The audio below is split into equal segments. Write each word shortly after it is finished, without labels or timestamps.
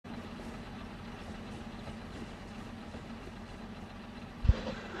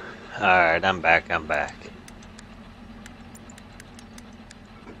Alright, I'm back, I'm back.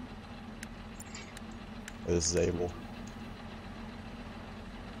 This is Abel.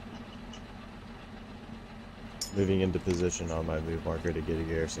 Moving into position on my move marker to get a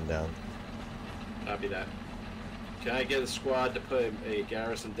garrison down. Copy that. Can I get a squad to put a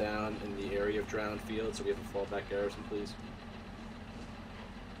garrison down in the area of Drowned Field so we have a fallback garrison, please?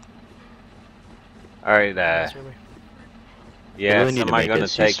 Alright, yeah, really need to somebody make gonna a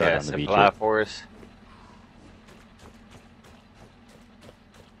ceasefire take a on the beach supply here. for us?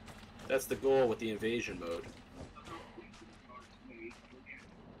 That's the goal with the invasion mode.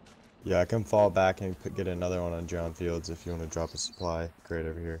 Yeah, I can fall back and get another one on John Fields if you want to drop a supply crate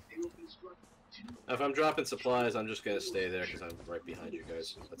over here. If I'm dropping supplies, I'm just gonna stay there because I'm right behind you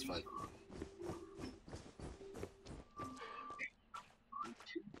guys. That's fine.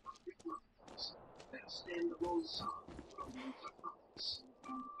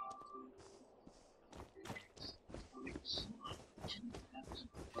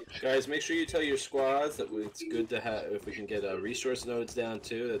 Guys, make sure you tell your squads that it's good to have, if we can get resource nodes down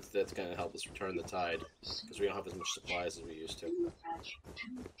too, that's going to help us return the tide, because we don't have as much supplies as we used to.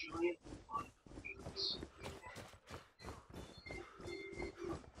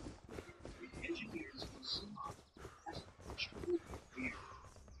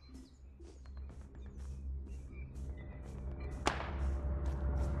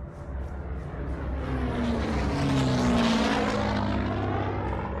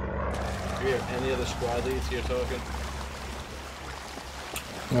 Do we have any other squad leads here talking?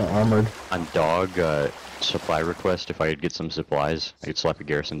 No, armored. On dog, supply request, if I could get some supplies, I could slap a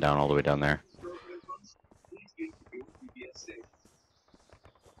garrison down all the way down there.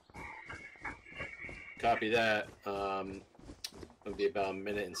 Copy that. It'll be about 1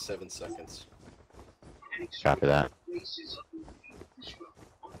 minute and 7 seconds. Copy that.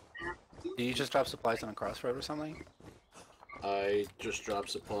 Do you just drop supplies on a crossroad or something? I just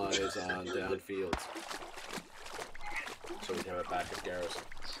dropped supplies on downfields, so we have a backup garrison.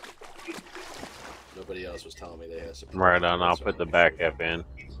 Nobody else was telling me they had supplies. Right on, I'll put the backup in.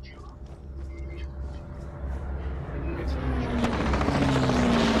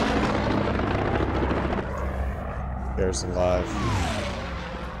 Garrison live.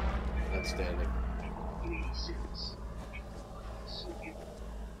 Outstanding.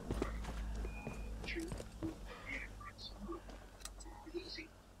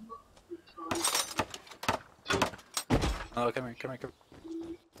 Oh, come here, come here, come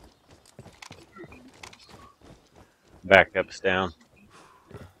here. Backup's down.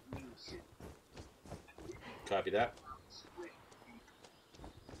 Copy that.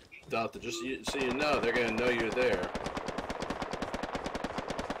 Delta, just so you know, they're gonna know you're there.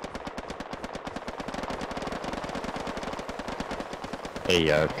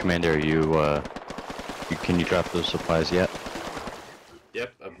 Hey, Commander, can you drop those supplies yet?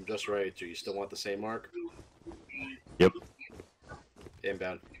 Yep, I'm just ready to. You still want the same mark? Yep.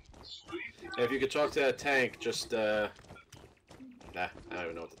 Inbound. And if you could talk to that tank, just, nah, I don't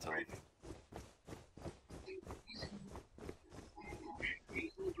even know what to tell him.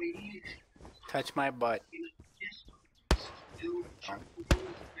 Touch my butt.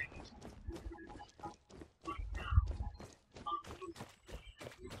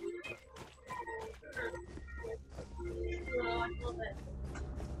 Oh.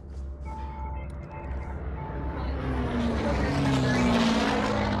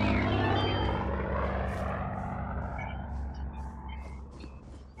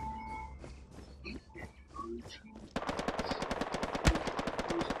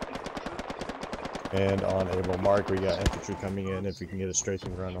 And on Able Mark, we got infantry coming in if we can get a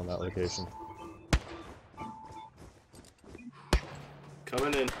strafing run on that location.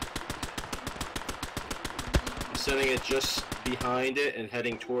 Coming in. I'm sending it just behind it and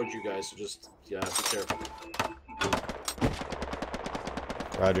heading towards you guys, so just, yeah, be careful.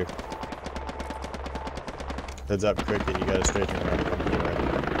 Roger. Heads up, Cricket, you got a strafing run coming your way.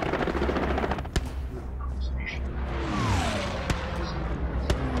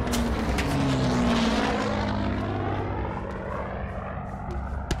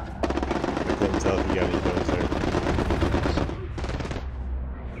 I couldn't tell if you got any boats there.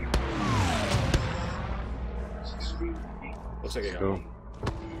 Looks like I got Cool. one.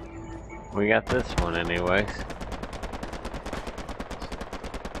 We got this one anyways.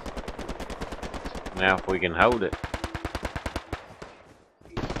 Now if we can hold it.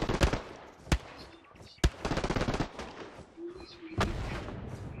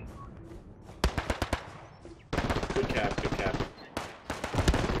 Good cap, good cap.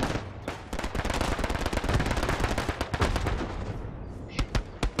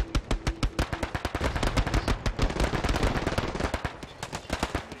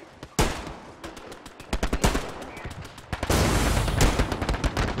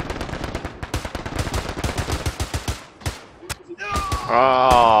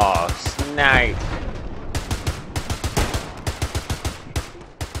 Oh, snipe.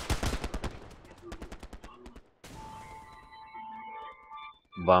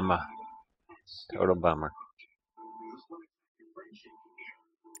 Bummer. Total bummer.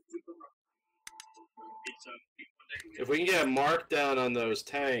 If we can get a mark down on those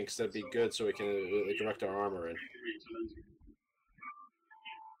tanks, that'd be good so we can direct our armor in.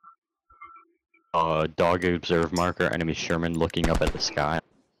 Dog observe marker, enemy Sherman looking up at the sky.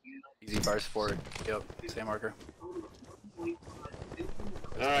 Easy bar sport. Yep, same marker.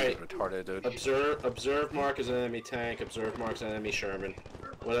 Alright. Retarded, dude. Observe mark is an enemy tank. Observe mark is an enemy Sherman.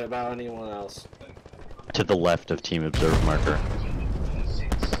 What about anyone else? To the left of team observe marker.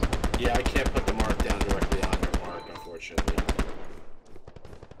 Yeah, I can't put the mark down directly on your mark, unfortunately.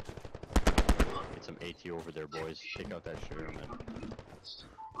 Get some AT over there, boys. Take out that Sherman.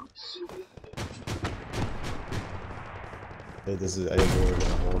 Hey, this is. I think we're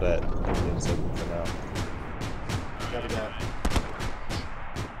gonna hold at Indian 7 for now. Copy that.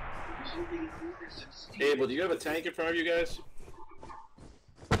 Abel, do you have a tank in front of you guys?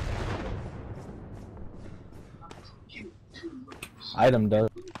 Item does.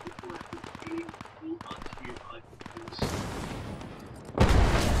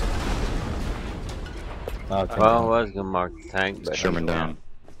 Okay. Well, I was gonna mark the tank, but Sherman down.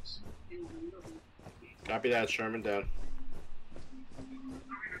 Copy that, Sherman down.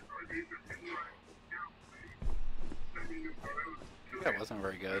 That wasn't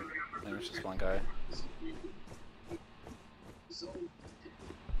very good. There was just one guy.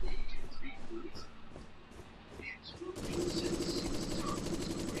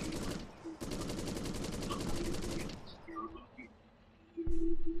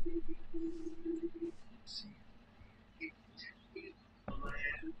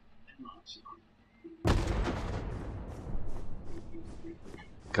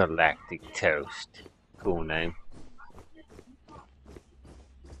 Galactic Toast. Cool name.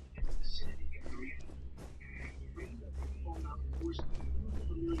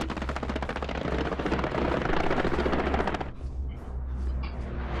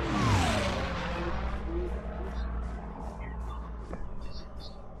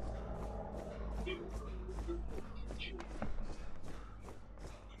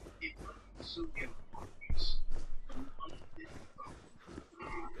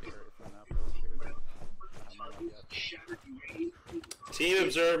 Team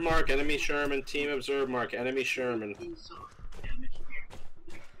observe mark, enemy Sherman. Team observe mark, enemy Sherman.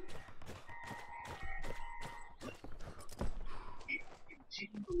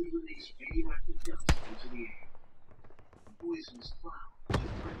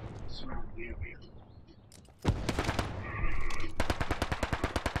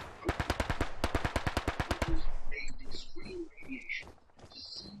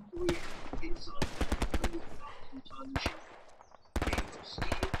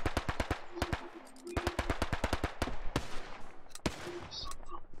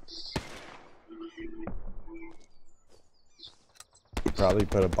 Probably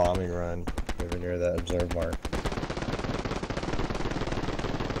put a bombing run over near that observe mark.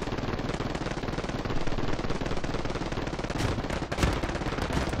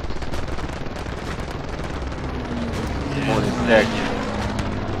 Morning section.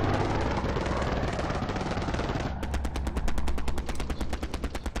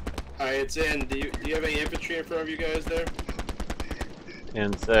 Alright, it's in. Do you have any infantry in front of you guys there?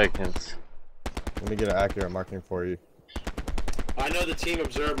 10 seconds. Let me get an accurate marking for you. I know the team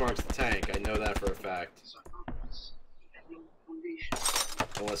observe marks the tank. I know that for a fact.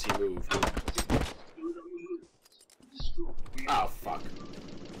 Unless he moved. Oh, fuck.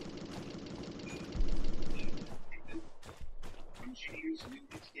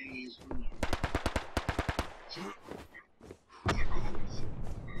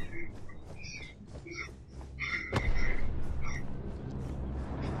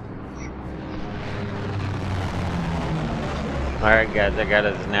 Alright guys, I got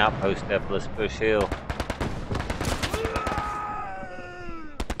us an outpost up. Let's push hill.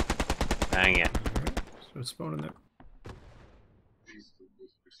 Dang it. So it's spawning there.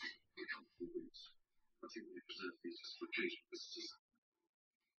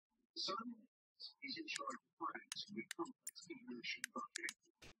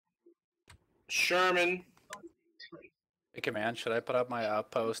 Sherman. Hey, command, should I put up my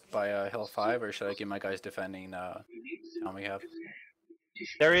outpost by Hill 5, or should I keep my guys defending town we have?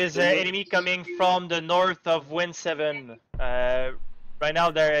 There is an enemy coming from the north of Win 7. Right now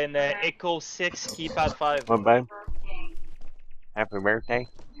they're in Echo 6, keypad 5. What, babe? Happy birthday.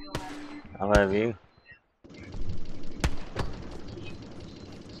 I love you.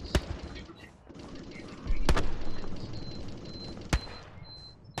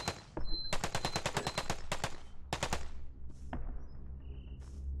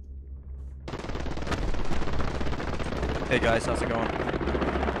 Hey guys, how's it going?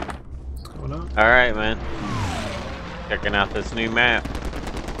 What's going on? All right, man. Checking out this new map.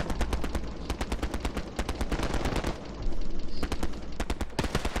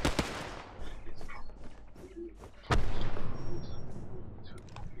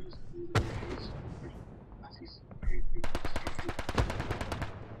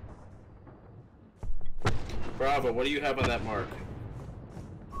 Bravo, what do you have on that mark?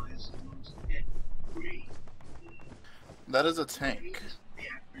 That is a tank.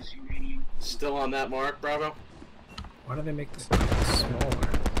 Still on that mark, Bravo? Why do they make this smaller?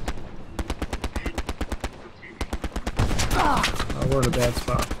 Oh, we're in a bad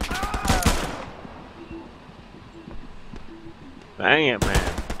spot. Dang it,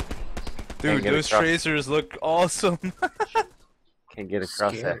 man. Dude, those tracers look awesome. Can't get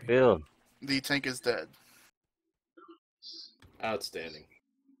across Scary. that field. The tank is dead. Outstanding.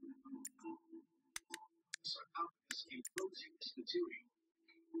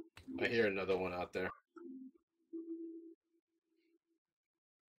 I hear another one out there.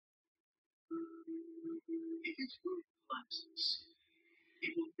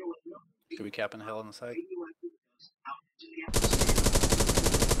 Should we cap in the hill on the side?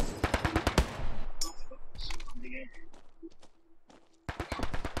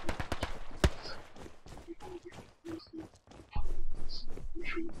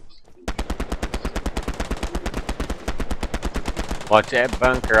 Watch that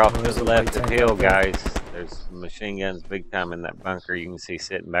bunker off Oh, to there's the a left light of the tank hill, up there. guys. There's machine guns big time in that bunker. You can see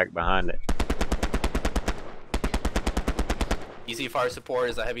sitting back behind it. Easy fire support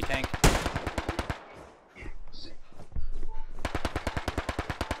is a heavy tank.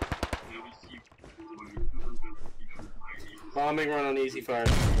 Bombing run on easy fire.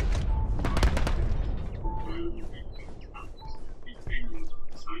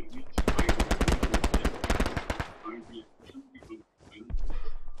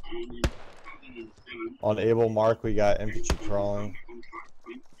 On Able Mark, we got infantry crawling.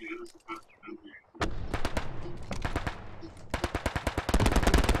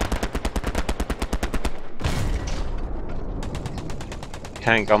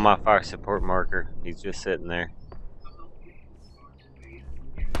 Tank on my fire support marker. He's just sitting there.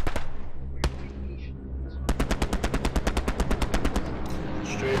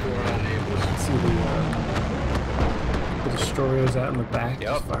 Straight forward on Naples. See the destroyers out in the back,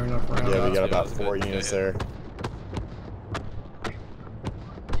 just firing up around. Yeah, we got Yeah, about that's 4 good. units Yeah. there.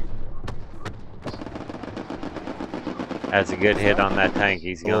 That's a good hit on that tank.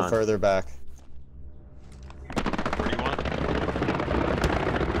 He's A little gone. further back. Where do you want?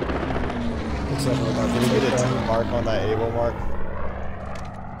 Looks like we're about Can to you get get a team that. mark on that Able Mark?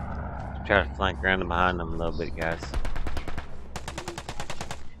 Try to flank around and behind them a little bit, guys.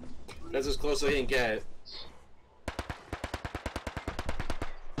 That's as close as I can get.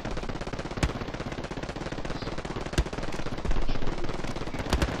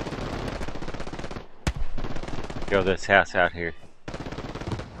 Go this house out here.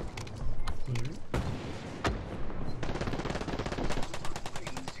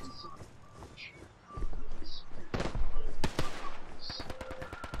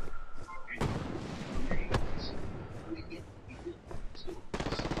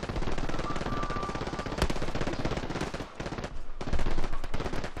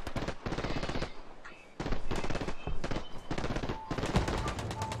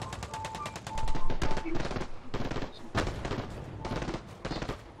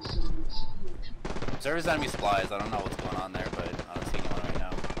 There is enemy supplies. I don't know what's going on there, but I don't see anyone right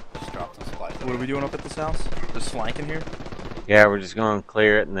now. Just drop some supplies. What are we doing up at this house? Just flanking here? Yeah, we're just going to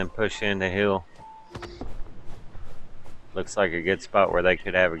clear it and then push in the hill. Looks like a good spot where they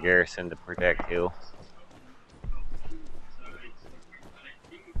could have a garrison to protect hill.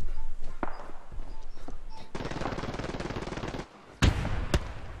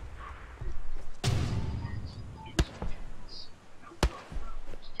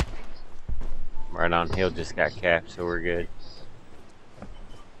 Right on hill just got capped, so we're good.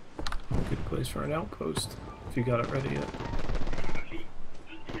 Good place for an outpost, if you got it ready yet.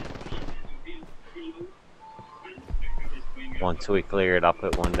 Once we clear it, I'll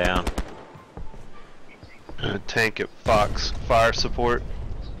put one down. Tank at Fox. Fire support.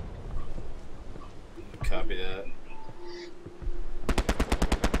 Copy that.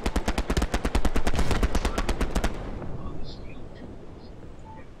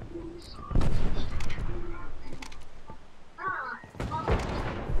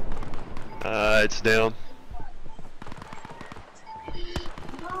 It's down.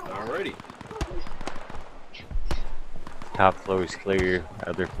 Alrighty. Top floor was clear,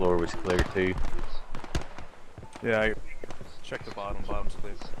 other floor was clear too. Yeah, check the bottom. Bottom's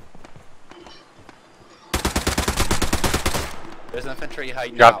clear. There's infantry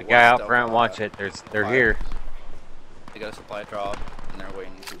hiding Drop out. the guy west out of, front. Watch it. They're here. They got a supply drop, and they're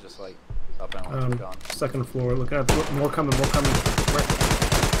waiting to just like up and once it's gone. Second floor. Look at more coming. More coming. Right.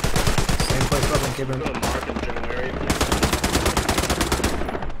 Same place. Up in Put a mark in the general area.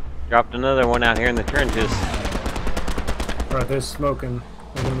 Dropped another one out here in the trenches. Right, there's smoking.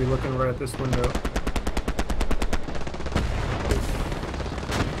 They're gonna be looking right at this window.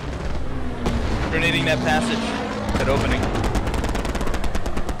 Grenading that passage. That opening.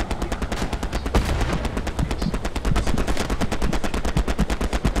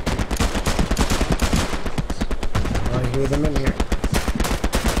 I hear them in here.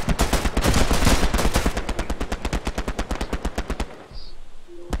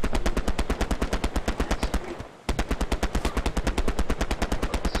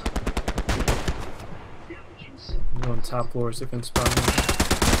 I'm on top floor, so I can spot them.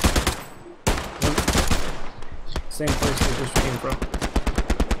 Same place they just came from.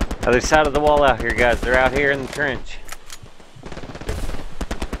 Other side of the wall out here, guys. They're out here in the trench.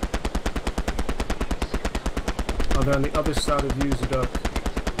 Oh, they're on the other side of Use It Up.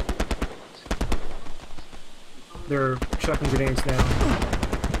 They're chucking grenades now.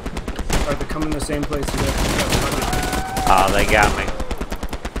 Alright, they're coming to the same place. Oh, they got me.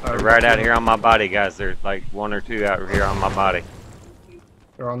 They're right out here on my body, guys. There's like one or two out here on my body.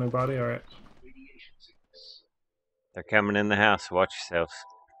 They're on their body? Alright. They're coming in the house. Watch yourselves.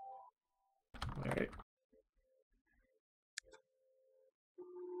 Alright.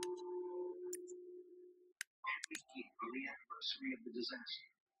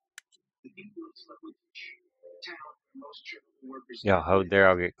 Y'all hold there.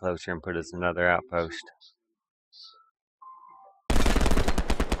 I'll get closer and put us another outpost.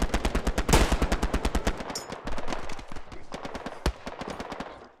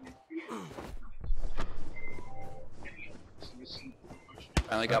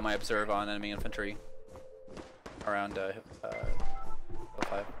 Finally got my observe on enemy infantry around Hill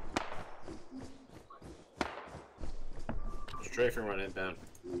 5. Strafing run inbound.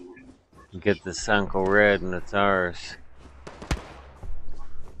 Get this Uncle Red and it's ours.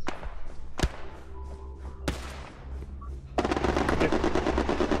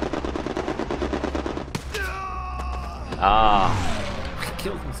 Ah. He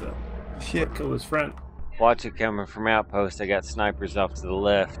killed himself. Shit. Killed his friend. Watch it coming from outpost. I got snipers off to the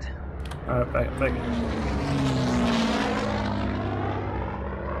left. Alright, back.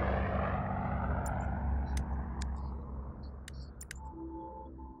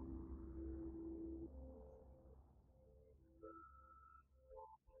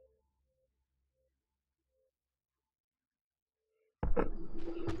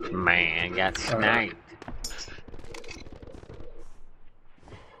 Man, got sniped.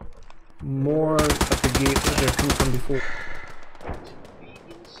 More at the gate that they're coming from before.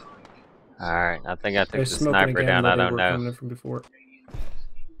 Alright, I think I took They're the smoking sniper again down. where I they don't were know. coming in from before.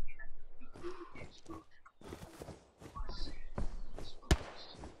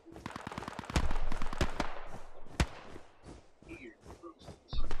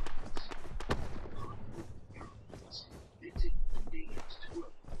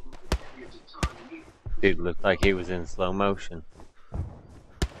 Dude looked like he was in slow motion.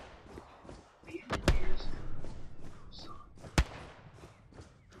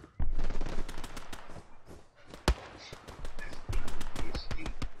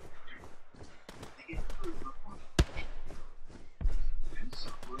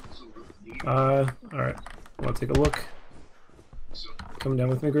 Alright. Wanna take a look? Coming down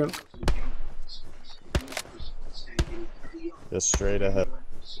with me, Grim? Just straight ahead.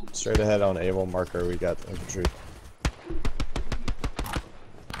 Straight ahead on Able marker, we got infantry.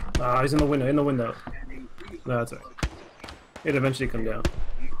 He's in the window, No, that's alright. It'll eventually come down.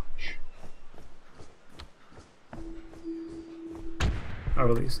 I'll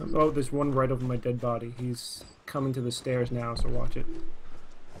release him. Oh, there's one right over my dead body. He's coming to the stairs now, so watch it.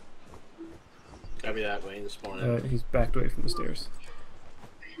 Gotta be that way this morning. He's backed away from the stairs.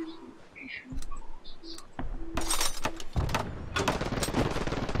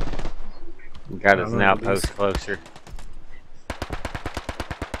 Got us an outpost closer.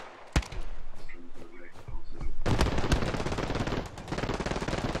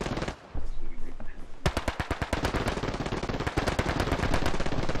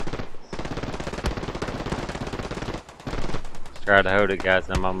 Try to hold it, guys.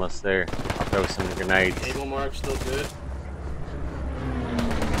 I'm almost there. I'll throw some grenades. Able mark still good.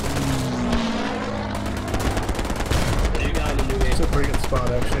 It's a pretty good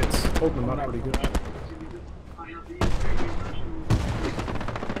spot, actually. It's holding them up pretty good.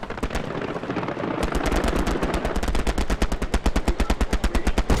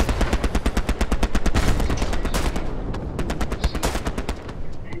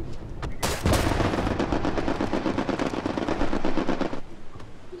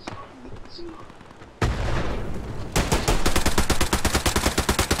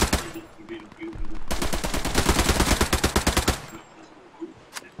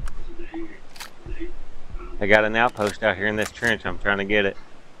 They got an outpost out here in this trench. I'm trying to get it.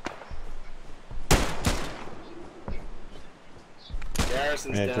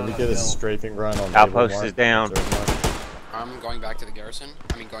 Garrison's Man, down can we on get a hill. strafing run on Outpost Table is down. Mark? I'm going back to the garrison.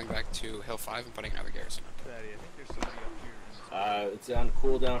 I mean, going back to Hill 5 and putting another garrison up. It's on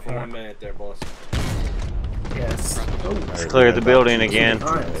cooldown for 1 minute there, boss. Yes. Oh. Let's clear the building again.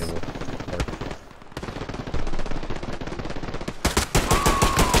 Nice.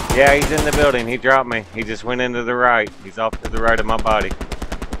 Yeah, he's in the building. He dropped me. He just went into the right. He's off to the right of my body.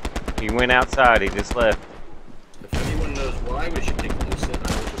 He went outside. He just left. If anyone knows why we should kick Lucid,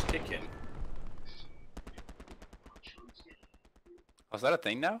 I will just kick him. Was that a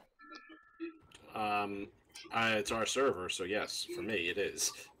thing now? It's our server, so yes, for me it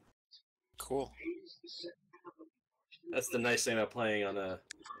is. Cool. That's the nice thing about playing on a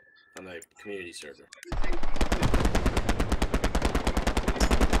community server.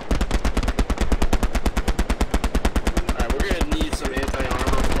 Alright, we're gonna need some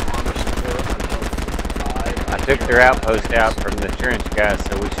anti-armor support on Hill 5. I took their outpost out from the trench, guys,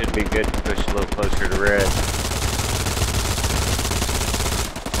 so we should be good to push a little closer to red.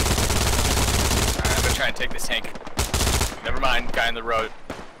 Alright, I'm gonna try and take this tank. Never mind, guy in the road.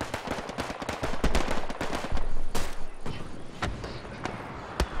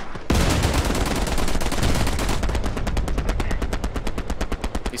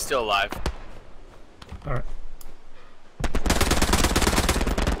 He's still alive. Alright.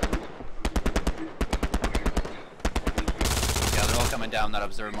 Yeah, they're all coming down that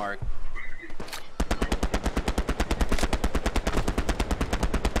observe mark.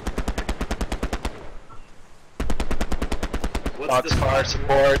 Fox fire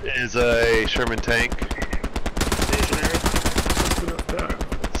support is a Sherman tank. Stationary?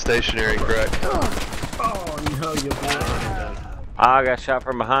 Stationary, correct. Oh no, you blew. I got shot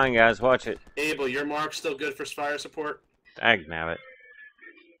from behind, guys. Watch it. Abel, your mark's still good for fire support? Dagnabbit.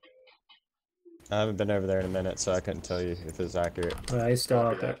 I haven't been over there in a minute, so I couldn't tell you if it's accurate. He's still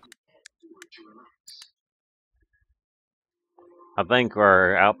out there. I think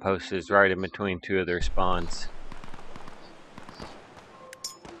our outpost is right in between two of their spawns.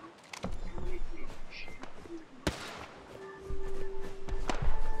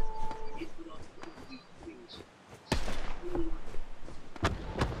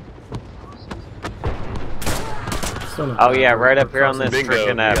 Oh yeah, right up here on this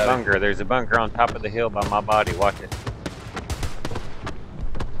freaking bunker. There's a bunker on top of the hill by my body. Watch it.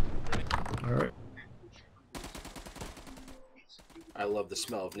 Alright. I love the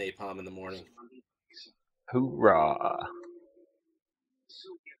smell of napalm in the morning. Hoorah.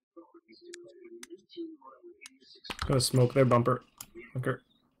 Gonna smoke their bumper. Okay.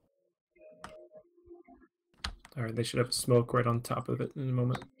 Alright, they should have smoke right on top of it in a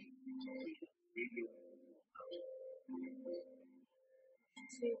moment.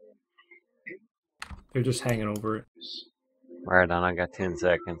 They're just hanging over it. Right on, I got 10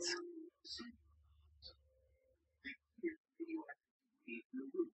 seconds.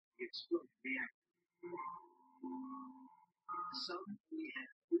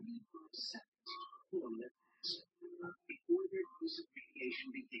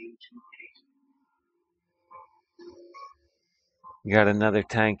 You got another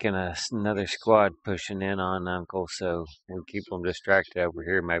tank and another squad pushing in on Uncle, so we'll keep them distracted over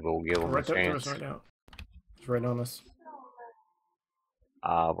here. Maybe we'll give them a chance. Right now. It's right on us.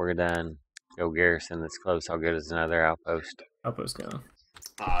 We're done. Go garrison that's close. I'll get us another outpost. Outpost down.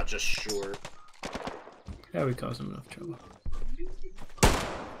 Just short. Yeah, we caused them enough trouble.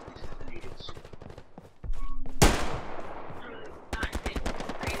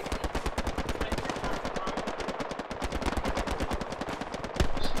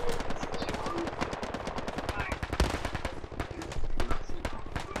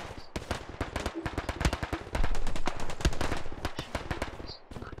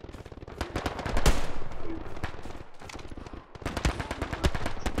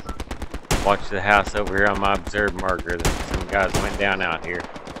 Watch the house over here on my observe marker. Some guys went down out here.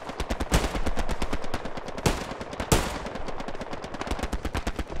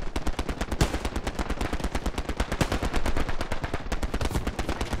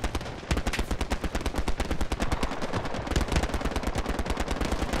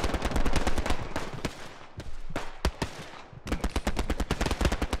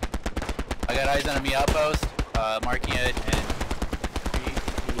 I got eyes on enemy outpost, marking it, and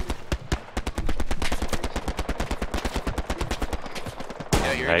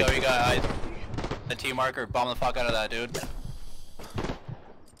There you take go, you got eyes. The T marker, bomb the fuck out of that dude.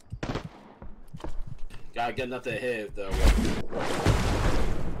 Gotta get enough to hit though.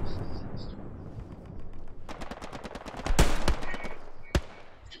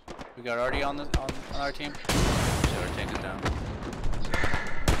 We got Artie on our team. So our tank is down.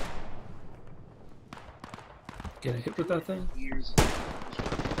 Get a hit with that thing?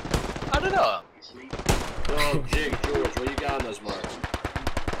 I don't know. Oh, Jig, George, what you got on those marks?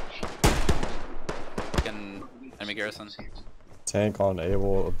 Fucking enemy garrison. Tank on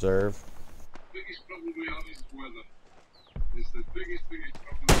able observe.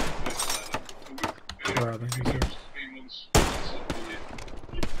 Where are they?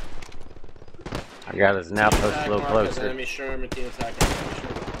 I got his now post a little closer. Enemy Sherman, team attack enemy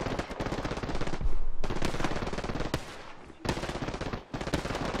Sherman.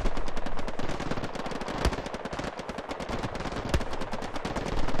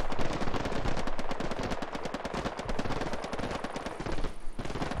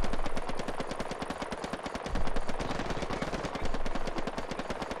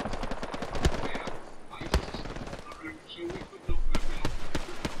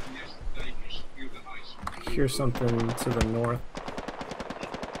 Here's something to the north.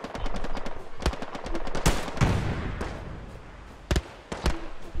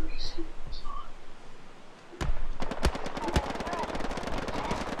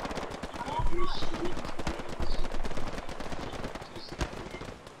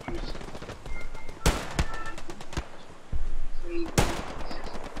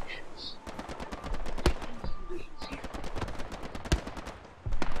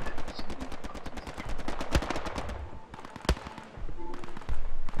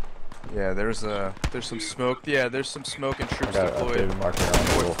 Yeah, there's some smoke. Yeah, there's some smoke and troops I got deployed. updated marker on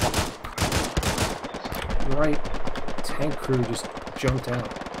able. Right tank crew just jumped out.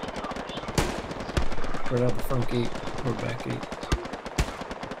 Right out the front gate or back gate.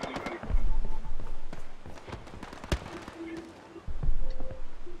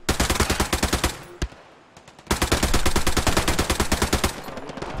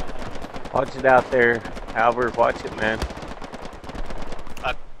 Watch it out there, Albert. Watch it, man.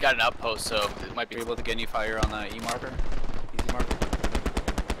 I've got an outpost, so it might be able to get any fire on the E marker. Easy marker.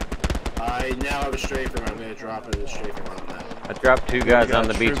 I now have a strafer. I'm gonna drop it as a strafer on that. I dropped two guys on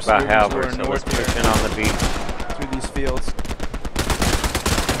the beach by Halbert, so let's push in on the beach. Through these fields.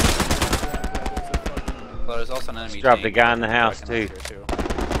 Well, there's also an enemy. Dropped a tank guy in the house too.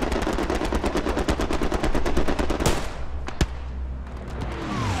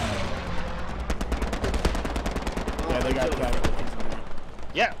 Yeah, they got that.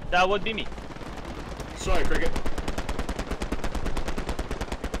 Yeah, that would be me. Sorry, Cricket.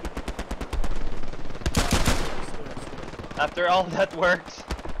 After all that worked.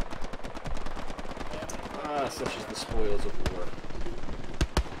 Ah, such as the spoils of war.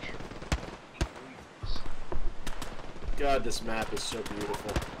 God, this map is so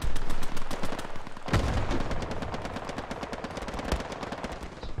beautiful.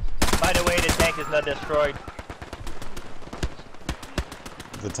 By the way, the tank is not destroyed.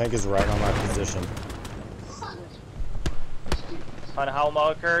 The tank is right on my position. On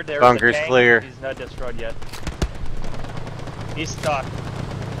Howmarker, there's Bunker's a tank. clear. He's not destroyed yet. He's stuck.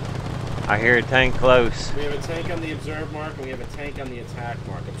 I hear a tank close. We have a tank on the observe mark, and we have a tank on the attack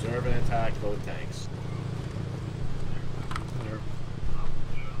mark. Observe and attack both tanks.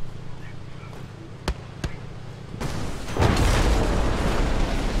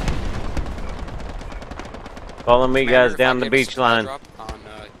 Follow me, guys, down the beach line. On,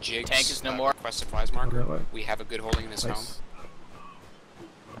 Jigs, Tank is no more. Request supplies marker. That way. We have a good holding in this home.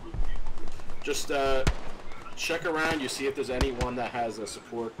 Just check around. You see if there's anyone that has a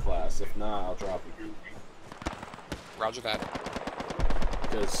support class. If not, I'll drop you. Roger that.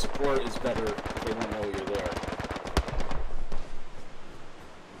 Because support is better. They won't know you're there.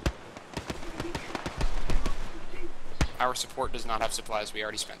 Our support does not have supplies. We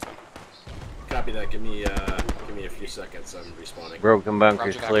already spent them. Copy that. Give me a few seconds. I'm respawning. Broken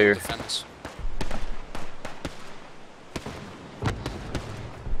bunker's Roger that. clear. We'll defend this.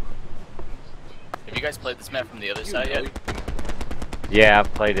 Have you guys played this map from the other side yet? Yeah,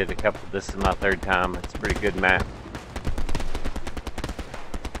 I've played it a couple. This is my third time. It's a pretty good map.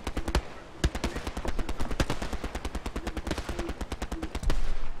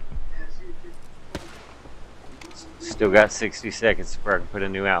 Still got 60 seconds before I can put a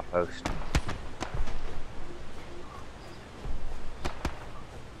new outpost.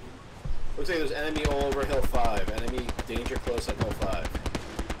 Looks like there's enemy all over Hill 5. Enemy danger close on Hill 5.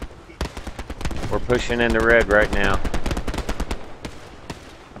 We're pushing into red right now.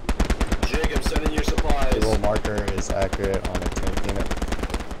 marker is accurate on a tank unit.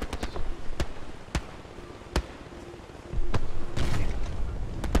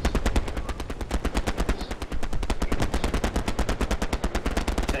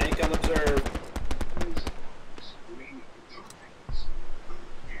 Tank unobserved.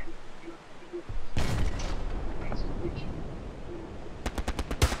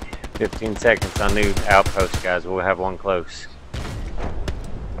 "15 seconds on new outpost, guys. We'll have one close."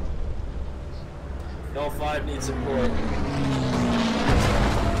 L5 needs support.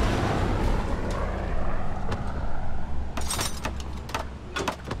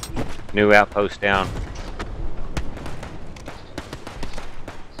 New outpost down.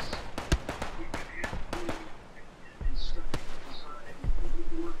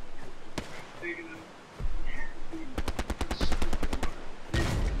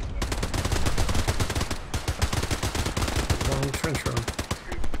 Long trench run.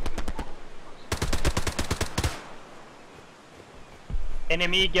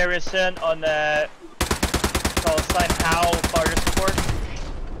 Enemy garrison on call sign How fire support.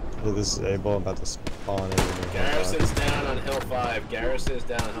 Yeah, this is Able, about to spawn in. Garrison's down on Hill 5. Garrison's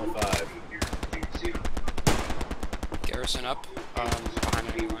down on Hill 5. Garrison up behind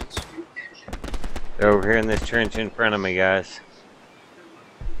enemy lines. They're over here in this trench in front of me, guys.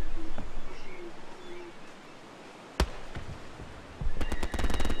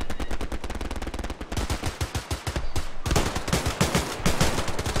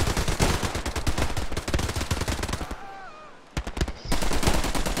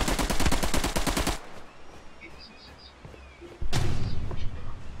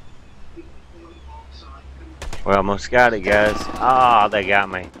 We almost got it, guys. Ah, they got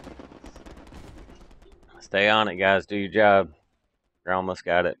me. Stay on it, guys. Do your job. We almost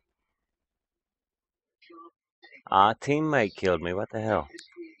got it. Ah, teammate killed me. What the hell?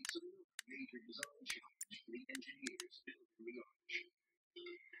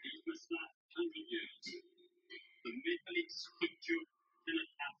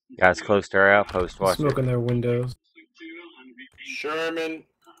 Guys close to our outpost. Watch it. Smoking their windows.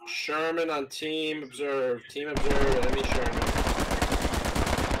 Sherman on team observe. Team observe, enemy Sherman.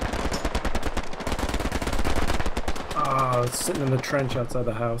 Ah, it's sitting in the trench outside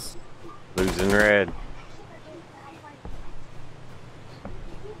the house. Losing red.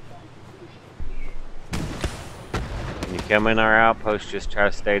 When you come in our outpost, just try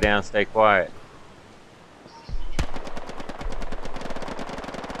to stay down, stay quiet.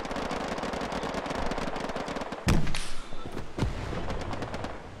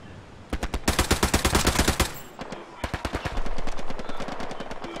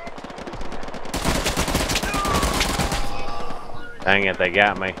 Dang it, they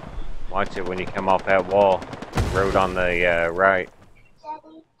got me. Watch it when you come off that wall. Road on the right.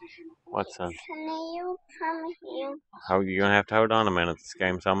 What, son? Can you come here? Oh, you're gonna have to hold on a minute. This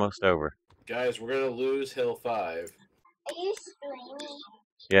game's almost over. Guys, we're gonna lose Hill 5. Are you streaming?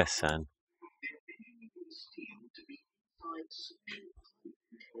 Yes, son.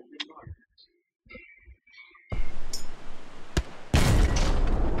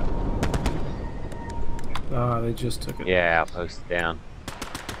 Ah, they just took it. Yeah, outpost down.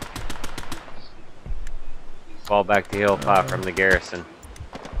 Fall back to Hill 5 from the garrison.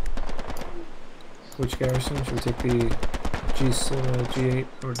 Which garrison? Should we take the G8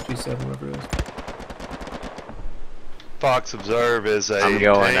 or G7, whatever it is? Fox Observe is a I'm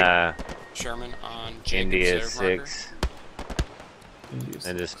going Sherman on Jake India observe 6. India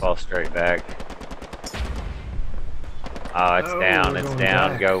And just fall straight back. Oh, it's down, it's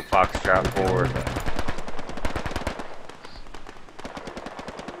down. back. Go Foxtrot forward.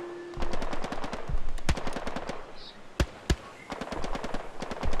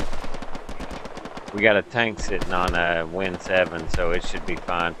 We got a tank sitting on a Win 7, so it should be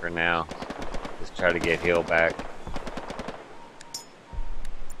fine for now. Just try to get Hill back.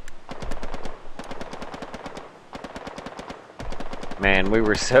 Man, we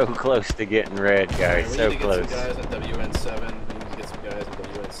were so close to getting red, guys. We So need to close. get some guys at WN7. We need to get some guys at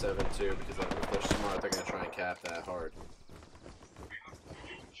WN7 too, because if they're smart, they're gonna try and cap that hard.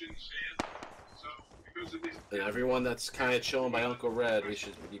 And everyone that's kind of chilling by Uncle Red, we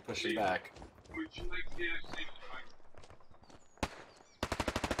should be pushing back.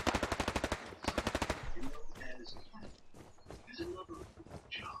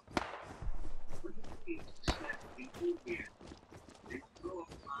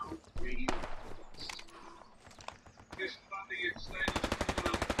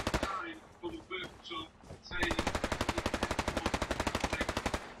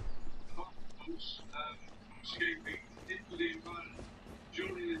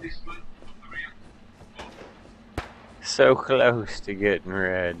 So close to getting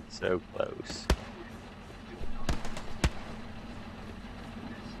red. So close.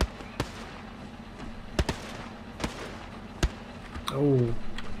 Oh,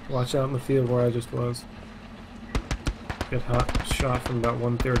 watch out in the field where I just was. Get shot from about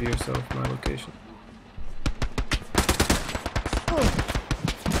 130 or so from my location.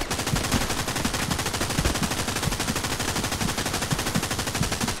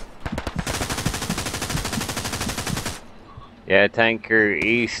 Yeah, tanker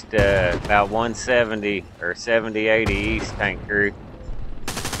east, about 170 or 70, 80 east tanker.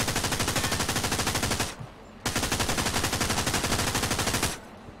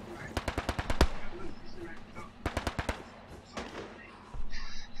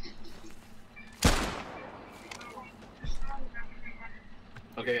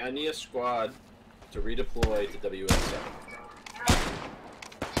 Okay, I need a squad to redeploy to WN7.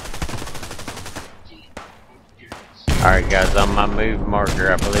 Alright guys, on my move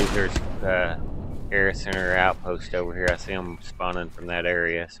marker, I believe there's garrison or outpost over here. I see them spawning from that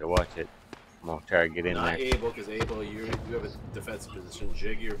area, so watch it. I'm gonna try to get in Not there. Able, because Able, you have a defensive position.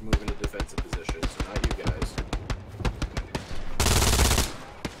 Jig, you're moving to defensive position, so not you guys.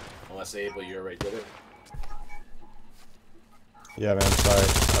 Unless Able, you already did it. Yeah, man, sorry.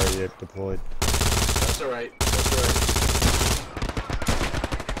 Already deployed. That's alright. That's alright.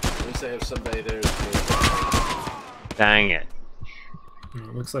 At least I have somebody there to Dang it.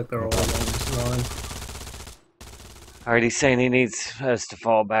 Looks like they're all along this line. Alright, he's saying he needs us to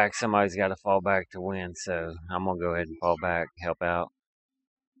fall back. Somebody's got to fall back to win, so I'm gonna go ahead and fall back, help out.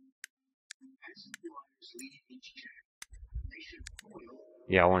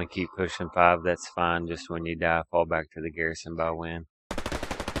 Yeah, I want to keep pushing 5. That's fine. Just when you die, fall back to the garrison by win.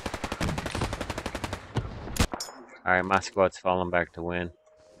 Alright, my squad's falling back to win.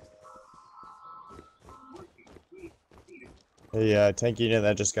 Hey, tank unit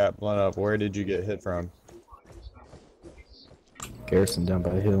that just got blown up. Where did you get hit from? Garrison down by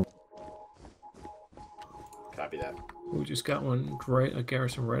the hill. Copy that. We just got one right, a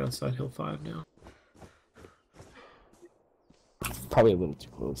garrison right outside Hill 5 now. Probably a little too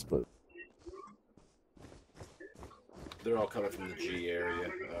close, but They're all coming from the G area.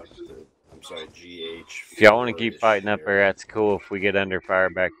 I'm sorry, GH. If y'all want to keep fighting up there, that's cool. If we get under fire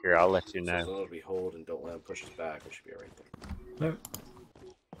back here, I'll let you So as know. long as we hold and don't let them push us back, we should be alright there. There.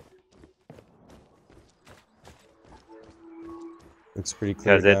 Looks pretty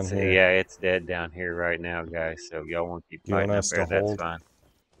clear Because down here. yeah, it's dead down here right now, guys. So if y'all want to keep You want fighting up us to there, that's hold? fine.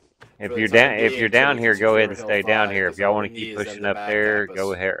 If For you're the time down, if being, you're till down we here, can go ahead and secure stay Hill down 5, here. If because y'all all want we to need keep is them pushing to up back there, up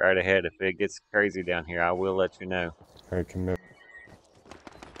go us. ahead right ahead. If it gets crazy down here, I will let you know. Alright, commit.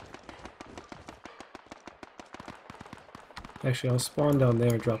 Actually, I'll spawn down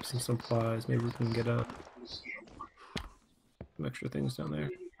there and drop some supplies. Maybe we can get some extra things down there.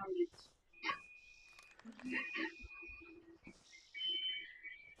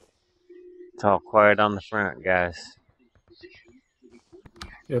 It's all quiet on the front, guys.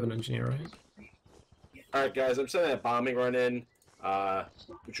 You have an engineer, right? Alright, guys, I'm sending a bombing run in.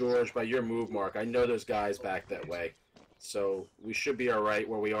 George, by your move mark, I know there's guys back that way. So we should be alright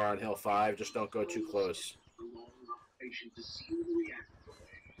where we are on Hill 5. Just don't go too close.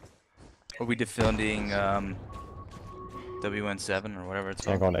 Are we defending WN7 or whatever it's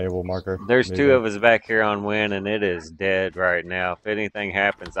Tank called? on able marker. There's Move 2 in. of us back here on win, and it is dead right now. If anything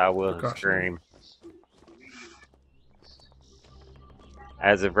happens, I will Precautionary. scream.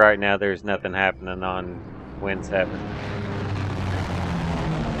 As of right now, there's nothing happening on win 7.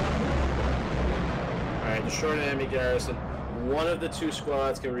 Alright, destroy an enemy garrison. One of the 2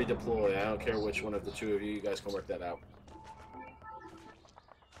 squads can redeploy. I don't care which one of the 2 of you. You guys can work that out.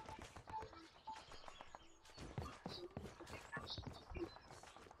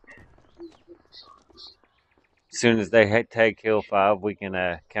 As soon as they take Hill 5, we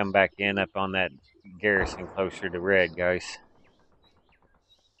can come back in up on that garrison closer to red, guys.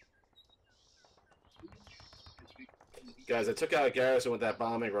 Guys, I took out a garrison with that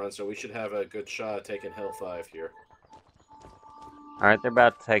bombing run, so we should have a good shot at taking Hill 5 here. Alright, they're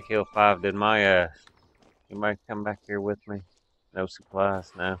about to take Hill 5. Did my, you might come back here with me? No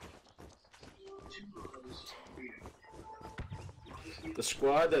supplies, no. The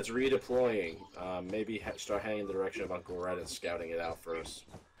squad that's redeploying, maybe start heading in the direction of Uncle Red and scouting it out first.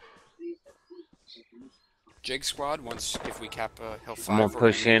 Jig squad, once if we cap Hill 5, I'm gonna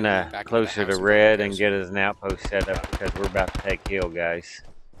push in closer to red and get us an outpost set up because we're about to take Hill, guys.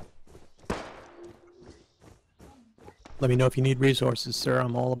 Let me know if you need resources, sir.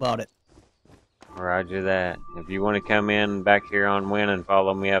 I'm all about it. Roger that. If you want to come in back here on win and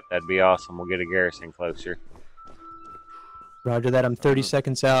follow me up, that'd be awesome. We'll get a garrison closer. Roger that. I'm 30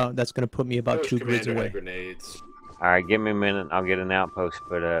 seconds out. That's going to put me about Coach 2 grids Commander away. had grenades. Alright, give me a minute. I'll get an outpost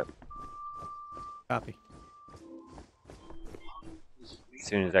put up. Copy. As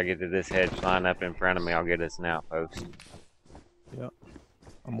soon as I get to this hedge line up in front of me, I'll get us an outpost. Yep.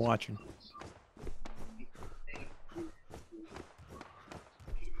 I'm watching.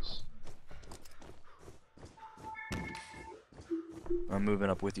 I'm moving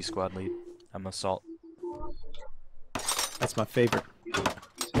up with you, squad lead. I'm assault. That's my favorite.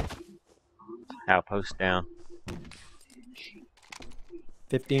 Outpost down.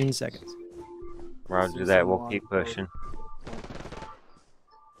 15 seconds. Roger that. We'll keep pushing.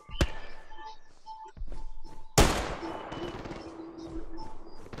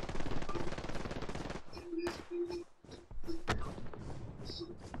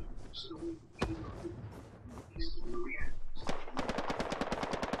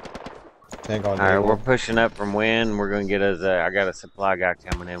 Tank on Alright, naval. we're pushing up from wind. We're gonna get us I got a supply guy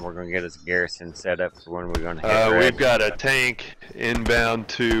coming in. We're gonna get us a garrison set up for when we're gonna hit red. We've got a tank inbound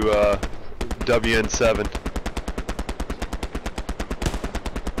to WN7.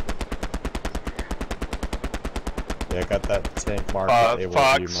 Yeah, I got that tank marked. able to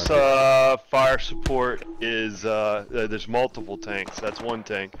Fox mark it. fire support is there's multiple tanks. That's one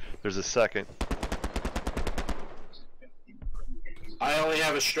tank. There's a second. I only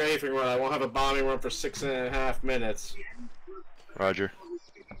have a strafing run. I won't have a bombing run for 6.5 minutes. Roger.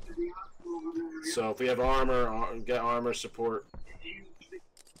 So if we have armor, get armor support.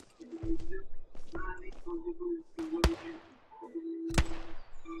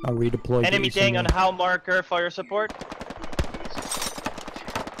 I'll redeploy. Enemy tank on HAL marker, fire support.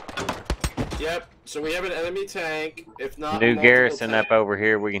 Yep, so we have an enemy tank. If not, New multiple garrison tank. up over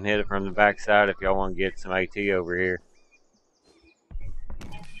here. We can hit it from the backside if y'all want to get some AT over here.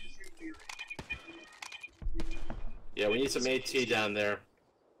 Yeah, we need some AT down there.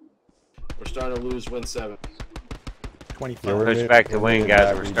 We're starting to lose Win 7. 25. Push back to wind,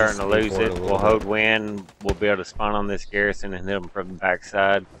 guys. We're starting to lose it. We'll hold wind. We'll be able to spawn on this garrison and hit them from the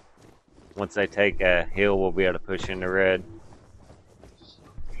backside. Once they take a hill, we'll be able to push into red.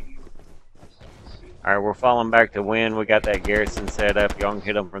 Alright, we're falling back to wind. We got that garrison set up. Y'all can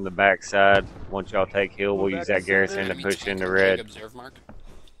hit them from the backside. Once y'all take hill, we'll use that garrison to push into red. Observe mark.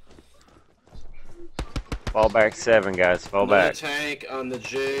 Fall back 7, guys. Fall Another back. tank on the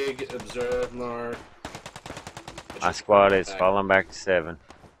jig. Observe mark. My squad is falling back to 7.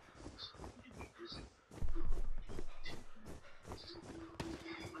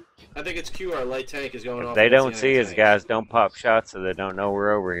 I think it's Q. Our light tank is going off. If they against don't the see enemy us, tank. guys, don't pop shots so they don't know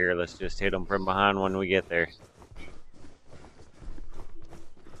we're over here. Let's just hit them from behind when we get there.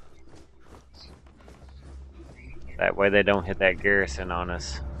 That way they don't hit that garrison on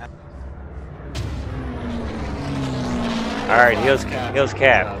us. Alright, Hills capped.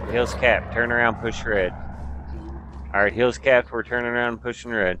 Hills capped. Turn around, push red. Alright, Hills capped. We're turning around and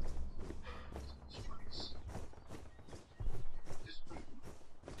pushing red.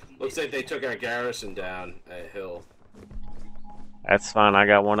 Looks like they took our garrison down at Hill. That's fine. I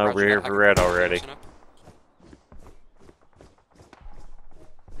got one over here for red already.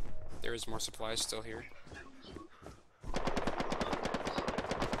 There is more supplies still here.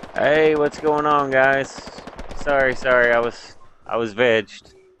 Hey, what's going on, guys? Sorry, I was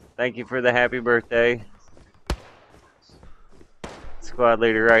vegged. Thank you for the happy birthday. Squad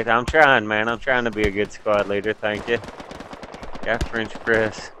leader right there. I'm trying, man. I'm trying to be a good squad leader. Thank you. Got French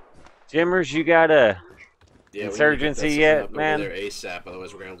press. Jimmers, you got a insurgency yet, man? There ASAP,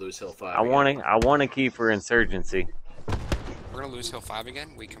 otherwise we're gonna lose Hill 5. I want a key for insurgency. We're gonna lose Hill 5 again.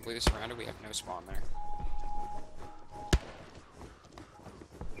 We completely surrounded. We have no spawn there.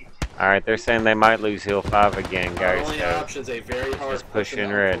 Alright, they're saying they might lose Hill 5 again, Our guys. only So option's a very hard just push in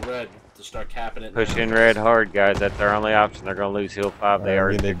down red. to to start capping it. Push now. in red hard, guys. That's our only option. They're gonna lose Hill 5. They I'm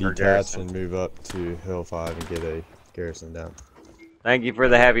already gonna took our detach garrison. and move up to Hill 5 and get a garrison down. Thank you for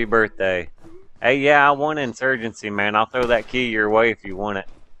the happy birthday. Hey, yeah, I want insurgency, man. I'll throw that key your way if you want it.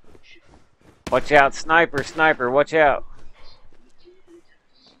 Watch out, sniper, watch out.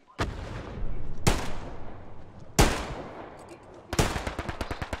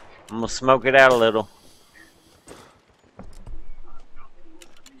 I'm gonna smoke it out a little.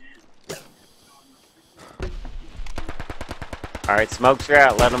 All right, smokes are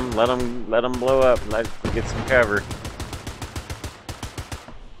out. Let them blow up. Let's get some cover.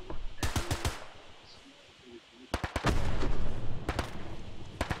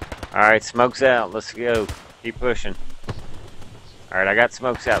 All right, smokes out. Let's go. Keep pushing. All right, I got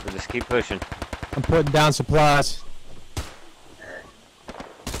smokes out, but just keep pushing. I'm putting down supplies.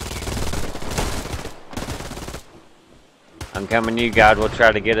 I I'm coming to you, God. We'll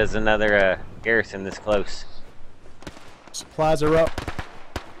try to get us another garrison this close. Supplies are up.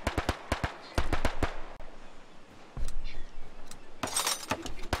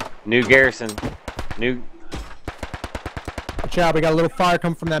 New garrison. New. Watch out, we got a little fire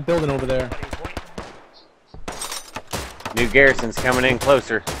coming from that building over there. New garrison's coming in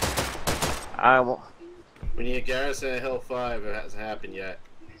closer. We need a garrison at Hill 5. It hasn't happened yet.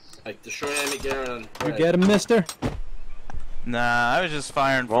 Like, destroy enemy garrison. You get him, mister? Nah, I was just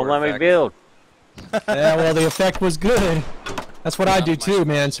firing for Won't let me effect. build. Yeah, well, the effect was good. That's what I do too,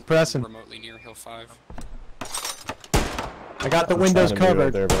 man, suppressing. Remotely near Hill 5. I got the windows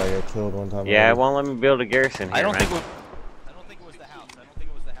covered. There, but I got killed one time. Yeah, it won't let me build a garrison here, I don't man. think it was the house. I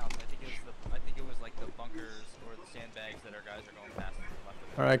think it was like the bunkers or the sandbags that our guys are going past.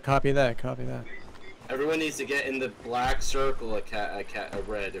 All right, copy that. Copy that. Everyone needs to get in the black circle of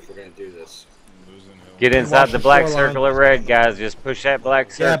red if we're gonna do this. Get inside the black circle of red, guys. Just push that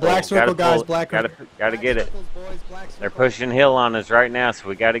black circle. Yeah, black circle, guys. Black. Gotta get it. They're pushing hill on us right now, so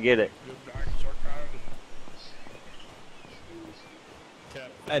we gotta get it.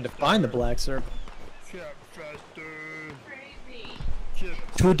 I had to find the black circle.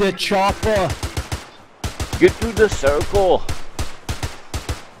 To the chopper. Get to the circle.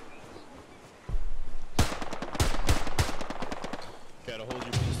 Gotta hold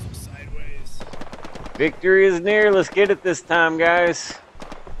your pistol sideways. Victory is near. Let's get it this time, guys.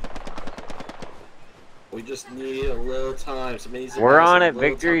 We just need a little time. We're on it.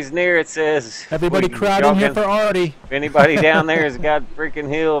 Victory's near, it says. Everybody crowd in here for Artie. If anybody down there has got freaking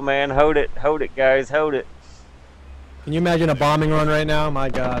hill, man, hold it, guys, hold it. Can you imagine a bombing run right now? My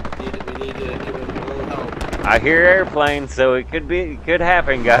God. We need to give it a little help. I hear airplanes, so it could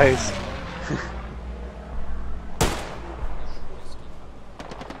happen, guys.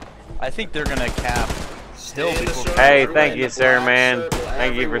 I think they're gonna cap hill before. Hey, thank you, sir, man.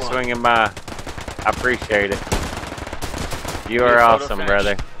 Thank you for swinging by. I appreciate it. You are awesome,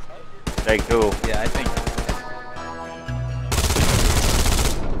 brother. Stay cool. Yeah, I think.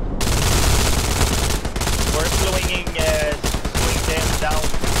 We're swinging them down.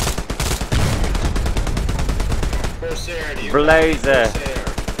 Blazer,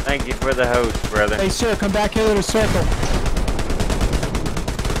 thank you for the host, brother. Hey, sir, come back here to the circle.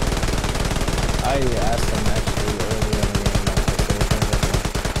 I asked him actually earlier in the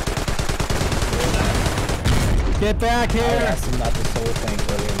game. Get back here. I asked him not to soul tank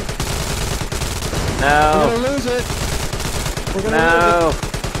earlier. No. We're gonna lose it. We're gonna lose it.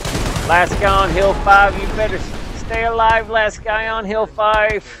 Last guy on Hill 5, you better stay alive, last guy on Hill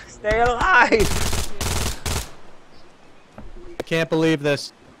 5. Stay alive. I can't believe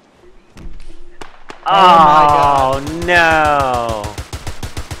this. Oh, no.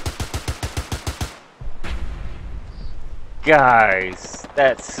 Guys,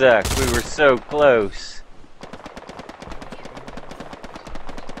 that sucked. We were so close.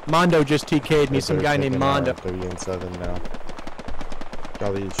 Mondo just TK'd me, some guy named Mondo. 30-7 now.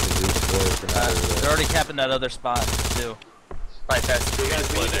 Probably should redeploy for now. They're already capping that other spot, too. Right, that's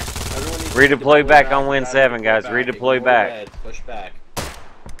Redeploy back on Win 7, guys. Redeploy back. Push back.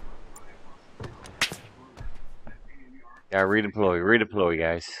 Yeah, redeploy,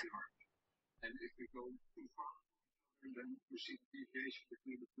 guys.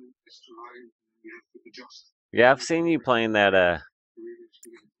 Yeah, I've seen you playing that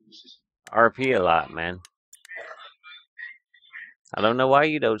RP a lot, man. I don't know why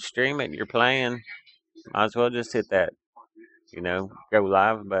you don't stream it. You're playing. Might as well just hit that, go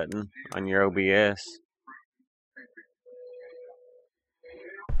live button on your OBS.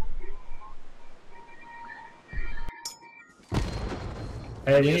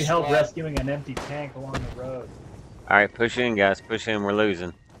 Hey, we need help rescuing an empty tank along the road. Alright, push in, guys. Push in. We're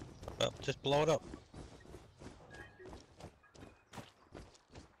losing. Well, just blow it up.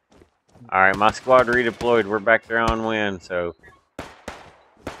 Alright, my squad redeployed. We're back there on Win, so.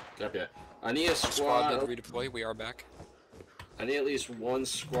 Okay. I need a squad. Did redeploy. We are back. I need at least one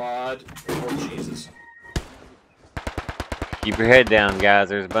squad. Oh, Jesus. Keep your head down, guys.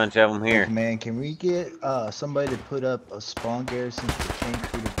 There's a bunch of them here. Man, can we get somebody to put up a spawn garrison for tank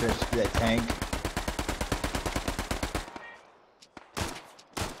through that tank?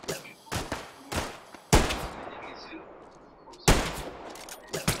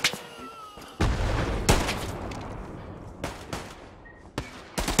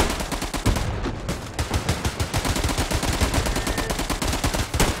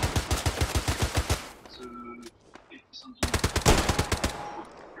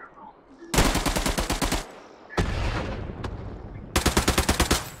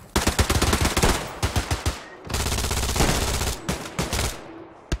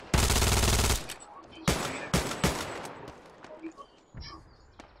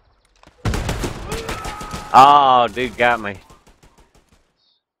 Oh, dude got me.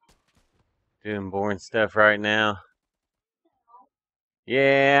 Doing boring stuff right now.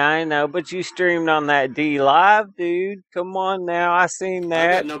 Yeah, I know, but you streamed on that D Live, dude. Come on now, I seen I that.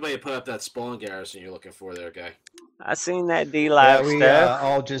 bet nobody put up that spawn garrison you're looking for there, guy. I seen that D Yeah, Live we stuff.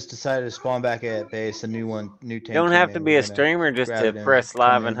 all just decided to spawn back at base. A new tank. Don't have came to in, be we're a gonna streamer just grab to it and press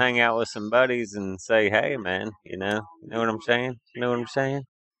live come and in. hang out with some buddies and say, hey, man, you know what I'm saying? You know what I'm saying?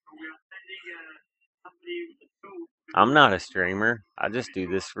 I'm not a streamer. I just do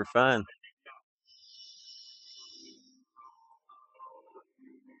this for fun.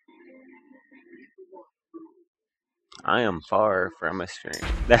 I am far from a streamer.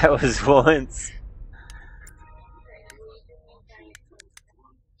 That was once.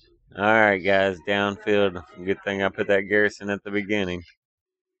 Alright, guys, downfield. Good thing I put that garrison at the beginning.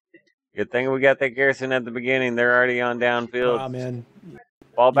 Good thing we got that garrison at the beginning. They're already on downfield. Wow, man.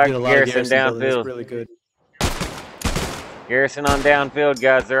 Fall You back did a to lot of garrison building. It's downfield. really good. Garrison on downfield,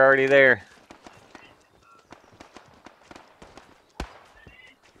 guys. They're already there.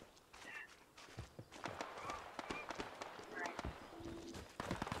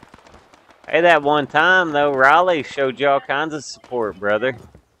 Hey, that one time, though, Raleigh showed you all kinds of support, brother.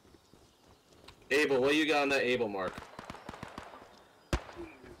 Abel, what you got on that Abel mark?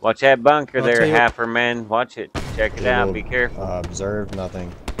 Watch that bunker I'll there, tell you- Haffer, man. Watch it. Check it out. Be careful. Observe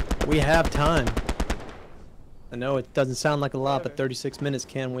nothing. We have time. I know it doesn't sound like a lot, but 36 minutes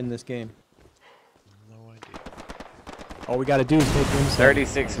can win this game. No idea. All we gotta do is take win.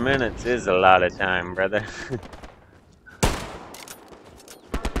 36 minutes is a lot of time, brother.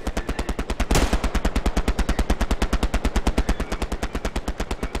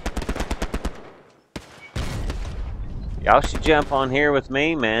 Y'all should jump on here with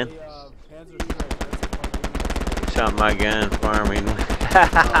me, man. Shot my gun farming.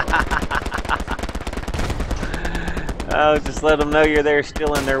 Oh, just let them know you're there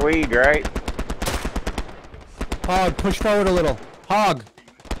stealing their weed, right? Hog, push forward a little. Hog.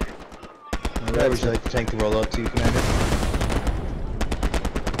 Where would you like the tank to roll up to, Commander?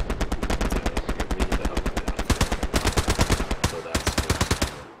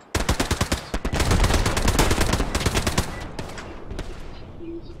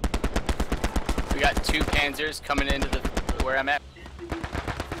 We got 2 Panzers coming into the where I'm at.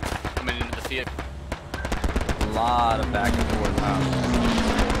 Coming into the field. A lot of back and forth.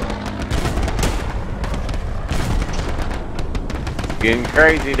 Getting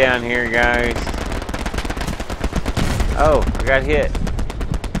crazy down here, guys. Oh, I got hit.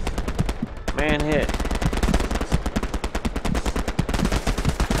 Man hit.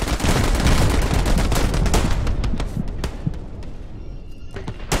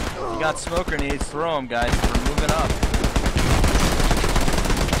 You got smoke grenades, throw them, guys. We're moving up.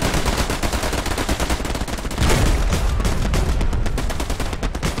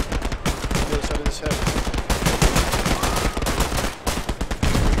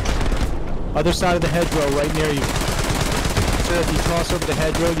 Other side of the hedgerow, right near you. So if you cross over the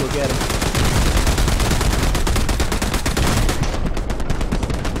hedgerow, you'll get him.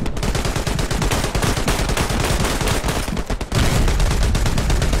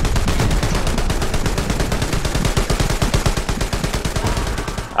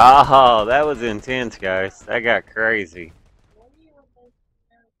 Oh, that was intense, guys. That got crazy.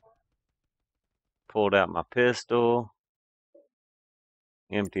 Pulled out my pistol.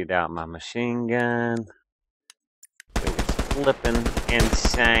 Emptied out my machine gun. It was flipping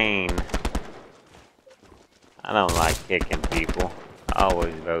insane. I don't like kicking people. I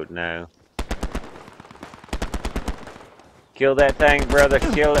always vote no. Kill that tank, brother.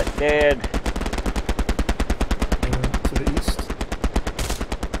 Kill it dead. To the east.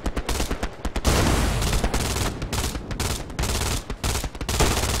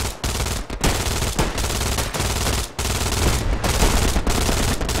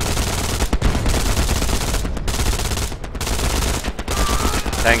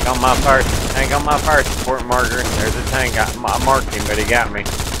 Tank on my first. Tank on my first support marker. There's a tank. I marked him, but he got me.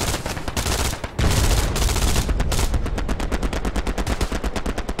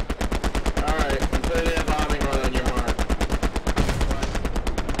 Alright, I'm putting in a bombing run on your mark.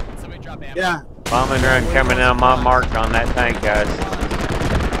 Somebody drop ammo. Yeah. Bombing run coming on my mark on that tank, guys.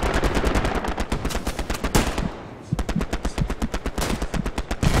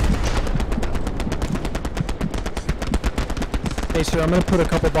 Hey, sir, I'm gonna put a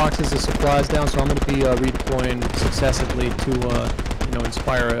couple boxes of supplies down, so I'm gonna be redeploying successively to, you know,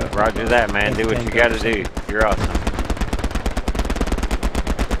 inspire a. Roger that, man. Do what you gotta do. You're awesome.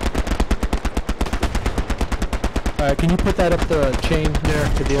 Alright, can you put that up the chain there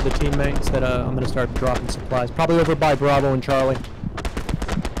to the other teammates that I'm gonna start dropping supplies? Probably over by Bravo and Charlie.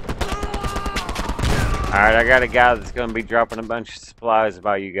 Alright, I got a guy that's going to be dropping a bunch of supplies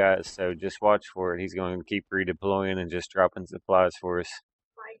by you guys, so just watch for it. He's going to keep redeploying and just dropping supplies for us.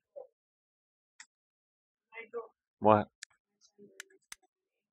 What?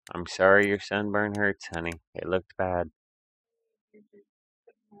 I'm sorry your sunburn hurts, honey. It looked bad.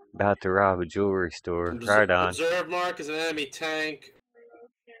 About to rob a jewelry store. Right on. Observe mark is an enemy tank.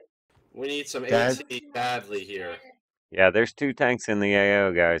 We need some Guys. AT badly here. Yeah, there's 2 tanks in the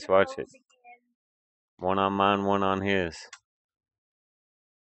AO, guys. Watch it. One on mine, one on his.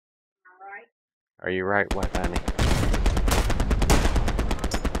 Are you right, what, honey?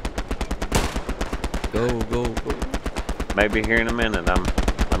 Go, go, go. Maybe here in a minute.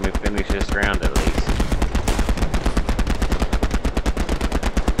 Let me finish this round at least.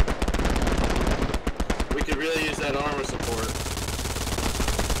 We could really use that armor support.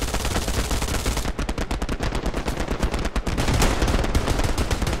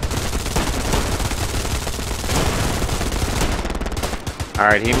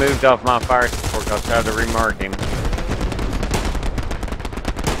 Alright, he moved off my fire support. I'll try to remark him.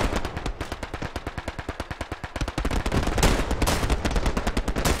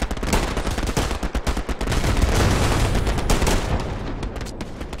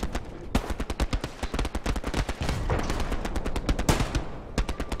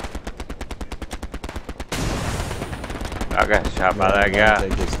 I got shot by that guy.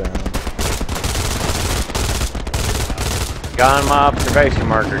 Got on my observation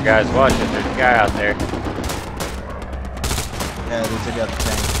marker, guys. Watch it. There's a guy out there. Yeah, they took out the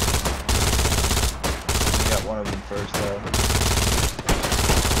tank. We got one of them first, though.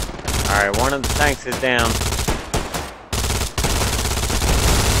 Alright, one of the tanks is down.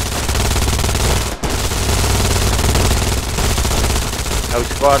 No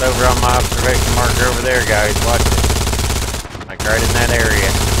squad over on my observation marker over there, guys. Watch it. Like right in that area.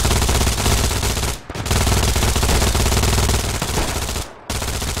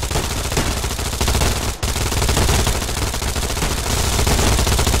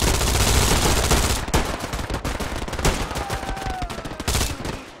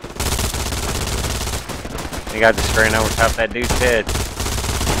 He got just spraying over top of that dude's head.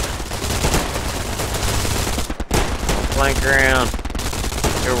 Flank around.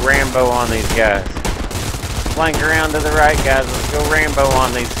 Go Rambo on these guys. Flank around to the right, guys. Let's go Rambo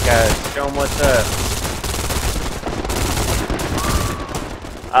on these guys. Show them what's up.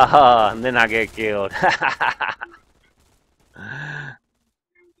 Aha, and then I get killed.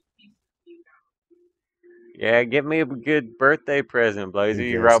 Yeah, give me a good birthday present, Blazer.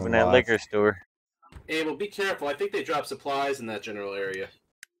 You're robbing that liquor store. Abel, be careful. I think they drop supplies in that general area.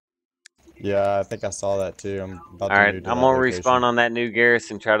 Yeah, I think I saw that too. I'm about to Alright, move to I'm that gonna location. respawn on that new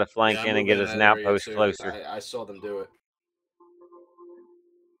garrison, try to flank Yeah, in and get us an outpost closer. I saw them do it.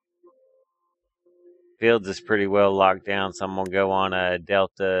 Fields is pretty well locked down, so I'm gonna go on a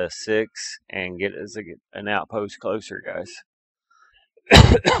Delta 6 and get us an outpost closer, guys.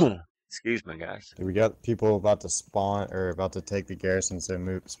 Excuse me, guys. We got people about to spawn or about to take the garrison, so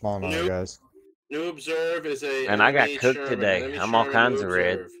spawn on it, guys. New observe is a. And I got enemy cooked Sherman. today. Enemy I'm all Sherman, kinds new of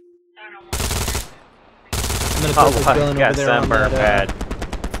red. observe. I'm gonna Oh, put this I gun got over there on sunburn that bad.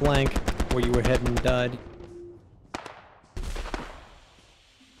 flank where you were heading and died.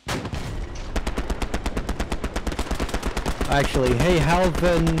 Actually, hey,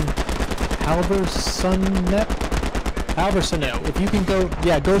 Halversonet, if you can go,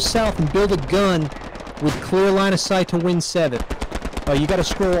 go south and build a gun with clear line of sight to win 7. You gotta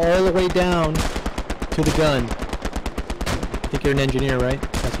scroll all the way down to the gun. I think you're an engineer, right?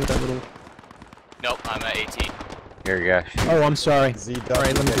 That's what that little... Nope, I'm at 18. Here you go. Oh, I'm sorry. Alright,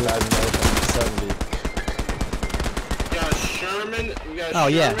 let me do it. We got Sherman. We got Oh,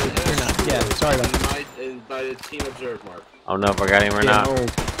 yeah. Sherman You're not. Yeah, sorry about that. and by the team observe mark. I don't know if I got him or not.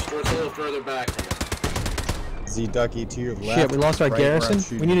 It's a little further back from it. Z-Ducky to your left. Shit, we lost our right where I'm garrison?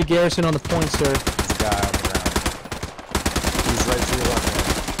 shooting. We need a garrison on the point, sir. There's a guy on the ground. He's right to your left, man.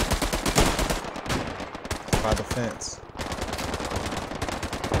 By the fence.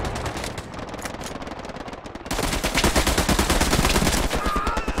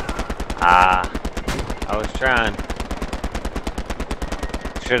 Ah, I was trying.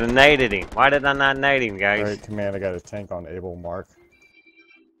 Should have naded him. Why did I not nade him, guys? Alright, command, I got a tank on Able Mark.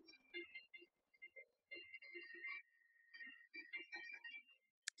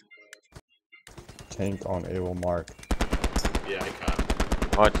 Tank on Able Mark. Yeah, I caught him.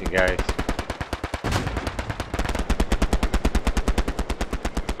 Watch it, guys.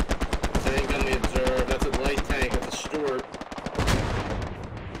 Tank on the observe. That's a light tank. That's a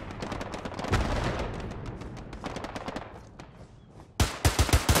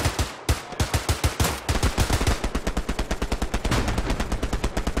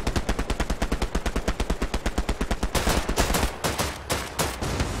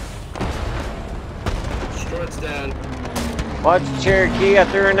turret's down. Watch it, Cherokee. I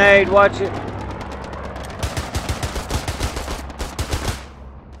threw a grenade. Watch it.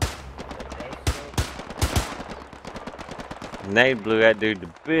 Nade blew that dude to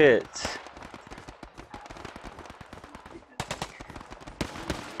bits.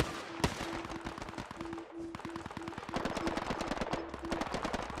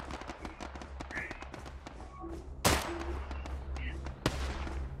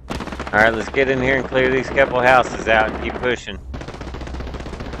 Alright, let's get in here and clear these couple houses out and keep pushing.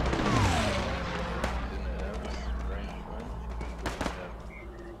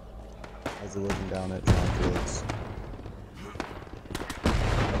 How's it looking down at John Fields?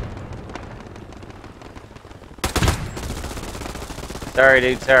 Sorry,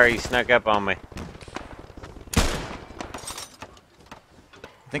 dude. Sorry, you snuck up on me. I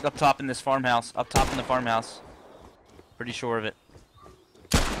think up top in this farmhouse. Up top in the farmhouse. Pretty sure of it.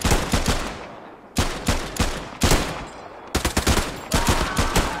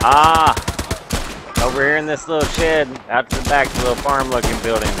 Ah! Over here in this little shed, out to the back, a little farm-looking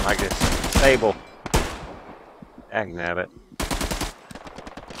building, like a stable. Dagnabbit.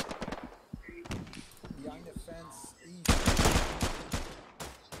 Behind the fence,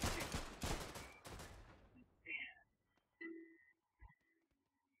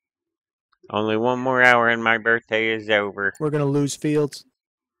 Only one more hour and my birthday is over. We're gonna lose Fields.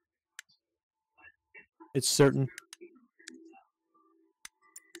 It's certain.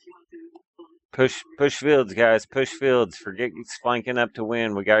 Push Fields, guys. Push Fields. Forget flanking up to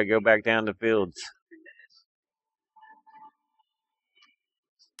win. We gotta go back down to Fields.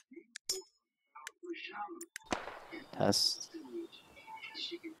 Test.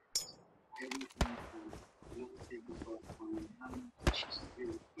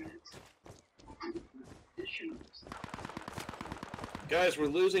 Guys, we're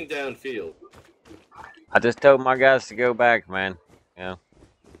losing downfield. I just told my guys to go back, man. You know,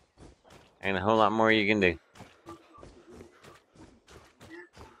 ain't a whole lot more you can do.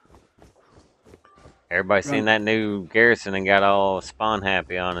 Everybody seen that new garrison and got all spawn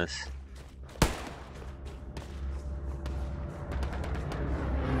happy on us.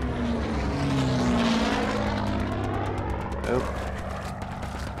 Oh.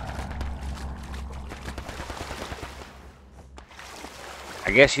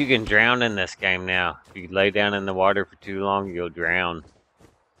 I guess you can drown in this game now. If you lay down in the water for too long, you'll drown.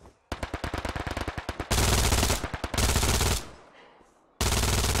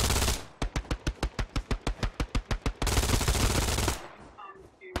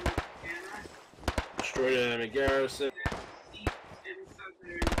 Destroyed an enemy garrison.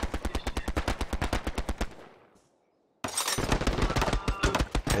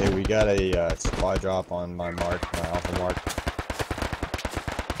 Hey, we got a supply drop on my mark, my alpha mark.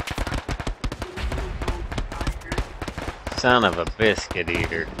 Son of a biscuit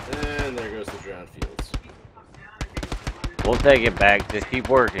eater. And there goes the drowned fields. We'll take it back. Just keep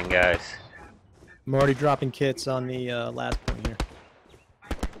working, guys. I'm already dropping kits on the last point here.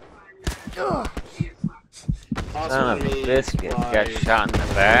 Son of a biscuit. Got shot in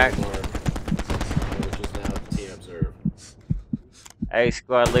the back. Which is now team observe. Hey,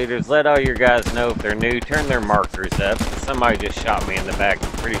 squad leaders, let all your guys know if they're new. Turn their markers up. Somebody just shot me in the back.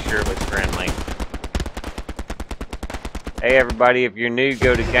 I'm pretty sure it was friendly. Hey, everybody, if you're new,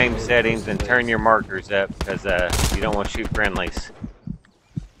 go to game settings and turn your markers up because you don't want to shoot friendlies.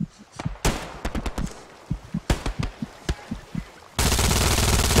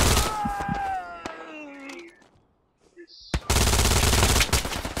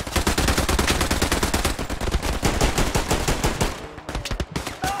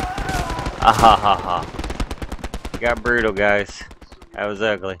 Ah ha ha ha. Got brutal, guys. That was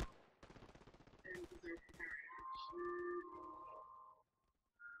ugly.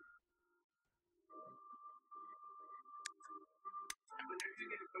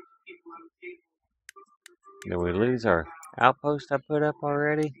 Did we lose our outpost I put up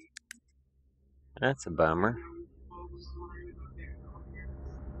already? That's a bummer.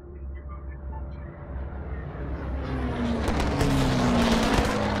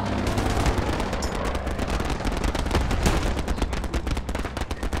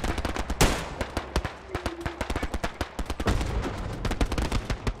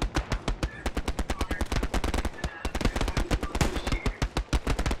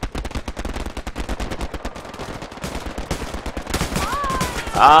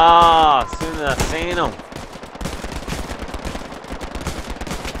 Ah, as soon as I seen them.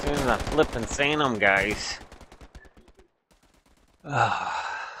 As soon as I flippin' seen them, guys.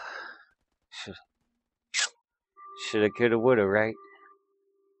 Shoulda, coulda, woulda, right?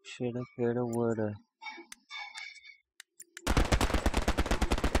 Shoulda, coulda, woulda.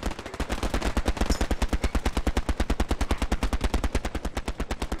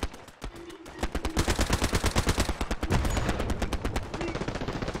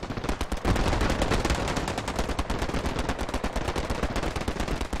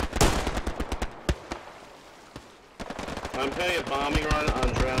 I'm putting a bombing run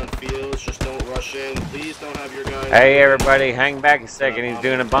on drowned fields. Just don't rush in. Please don't have your guys. Hey, everybody, hang back a second. He's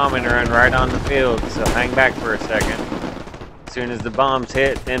doing a bombing run right on the field, so hang back for a second. As soon as the bombs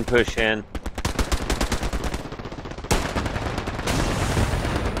hit, then push in.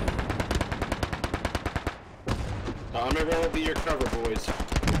 Bombing run will be your cover, boys.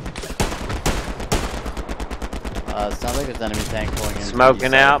 Sounds like there's enemy tank pulling in.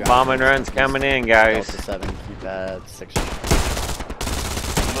 Smoking out, bombing runs coming in, guys. Delta 7, keep at 6.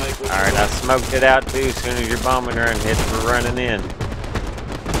 Alright, I smoked it out too. As soon as your bombing run hits, we're running in.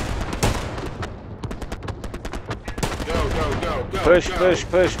 Go, go, go, go. Push, go. push,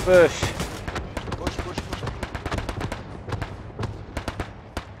 push, push.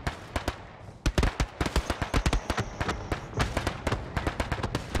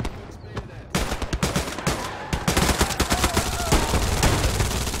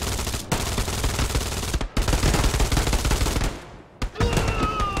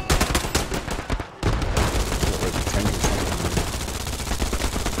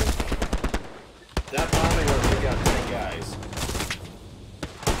 That bombing run took out 10 guys.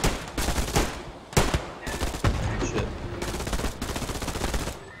 Shit.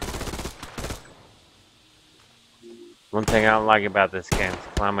 One thing I don't like about this game is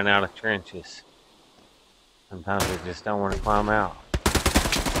climbing out of trenches. Sometimes I just don't want to climb out.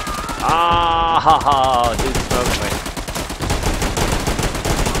 Ah, dude smoked me.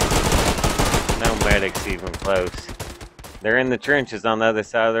 No medics even close. They're in the trenches on the other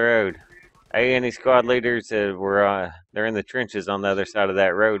side of the road. Hey, any squad leaders they're in the trenches on the other side of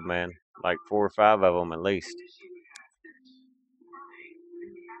that road, man. Like 4 or 5 of them at least.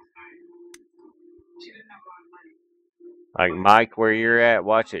 Like Mike, where you're at,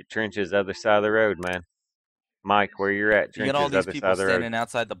 watch it. Trenches other side of the road, man. Mike, where you're at, You trenches got all these other side people of the road. standing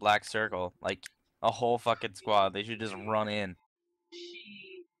outside the black circle, like a whole fucking squad. They should just run in.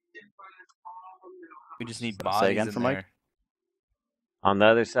 We just need bodies again in for there. Mike? On the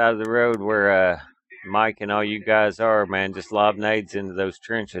other side of the road where Mike and all you guys are, man, just lob nades into those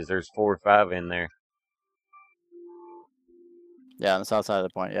trenches. There's 4 or 5 in there. Yeah, on the south side of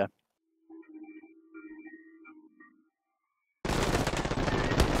the point, yeah.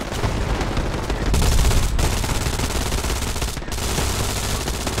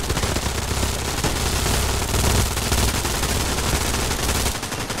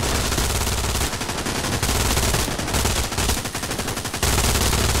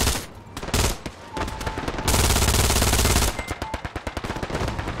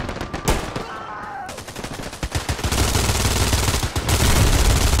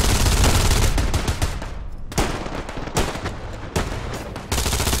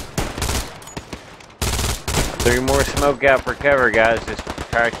 Three more smoke out for cover, guys. Just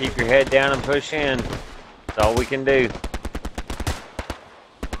try to keep your head down and push in. That's all we can do.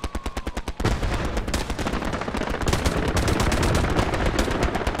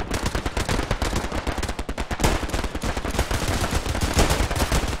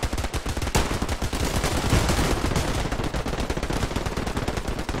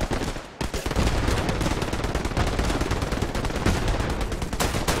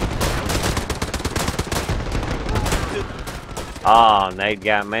 Oh, Nate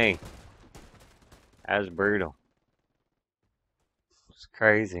got me. That was brutal. It's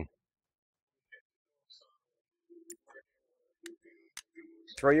crazy.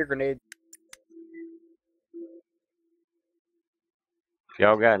 Throw your grenade. If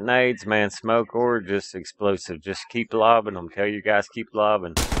y'all got nades, man, smoke or just explosive, just keep lobbing them. Tell you guys keep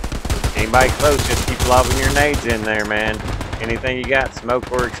lobbing. Anybody close, just keep lobbing your nades in there, man. Anything you got, smoke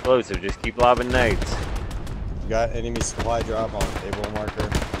or explosive, just keep lobbing nades. Got enemy supply drop on table marker.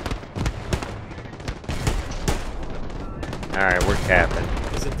 Alright, we're capping.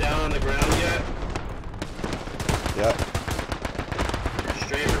 Is it down on the ground yet? Yep.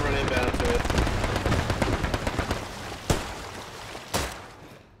 Straight and run inbound to it.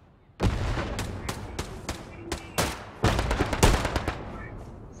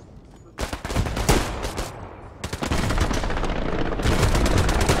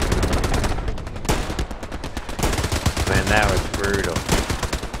 Man, that was brutal.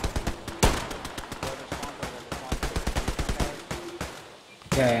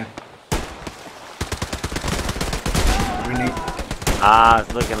 Yeah. Ah,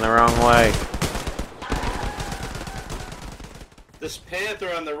 it's looking the wrong way. This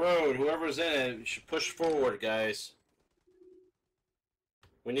Panther on the road, whoever's in it, should push forward, guys.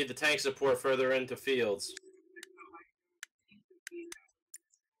 We need the tank support further into fields.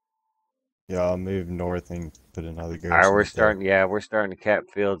 Yeah, I'll move north and put another garrison. Alright, we're up there. starting. Yeah, we're starting to cap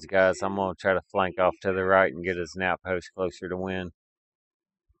fields, guys. I'm gonna try to flank off to the right and get us an outpost closer to win.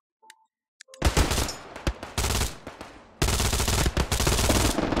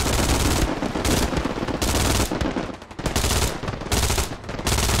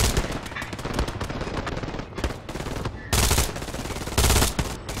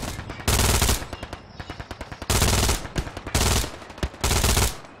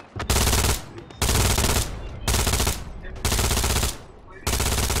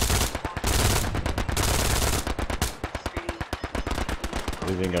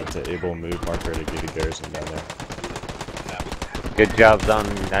 Moving up to able move marker to get a garrison down there. Good jobs on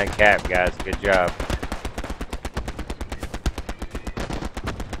that cap, guys. Good job.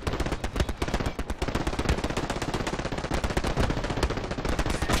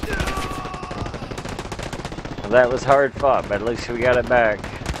 Well, that was hard fought, but at least we got it back.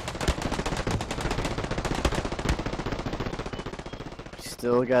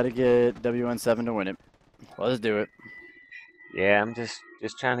 Still got to get WN7 to win it. Let's do it. Yeah, I'm just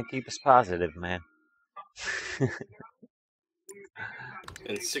trying to keep us positive, man.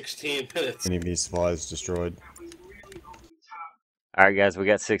 In 16 minutes. Enemy supplies destroyed. Alright, guys, we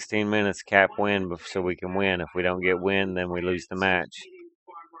got 16 minutes cap win so we can win. If we don't get win, then we lose the match.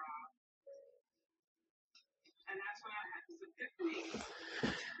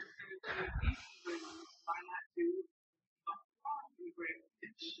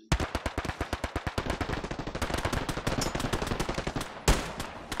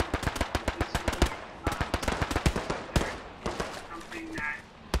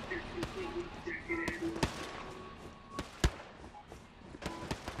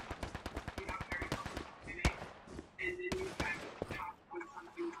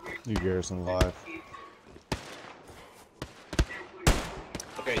 New garrison live.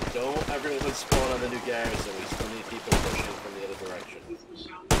 Okay, don't everyone spawn on the new garrison. We still need people pushing from the other direction.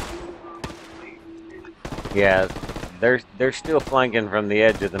 Yeah, they're still flanking from the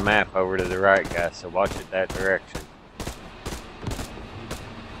edge of the map over to the right, guys, so watch it that direction.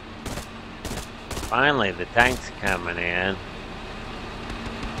 Finally, the tank's coming in.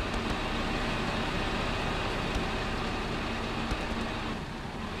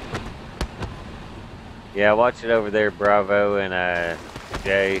 Yeah, watch it over there, Bravo and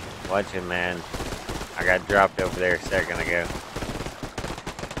Jay. Watch it, man. I got dropped over there a second ago.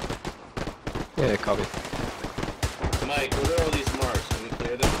 Yeah, copy. Mike, what are all these marks? Can you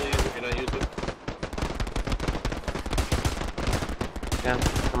clear them, please, if you're not using them? Yeah,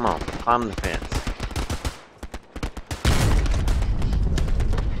 come on, climb the fence.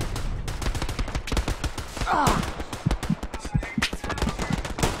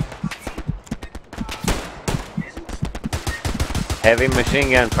 Heavy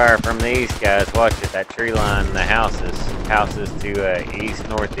machine gun fire from the east, guys. Watch it. That tree line, the houses to east,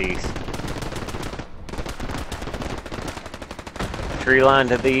 northeast. Tree line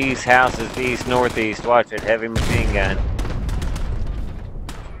to the east, houses to east, northeast. Watch it. Heavy machine gun.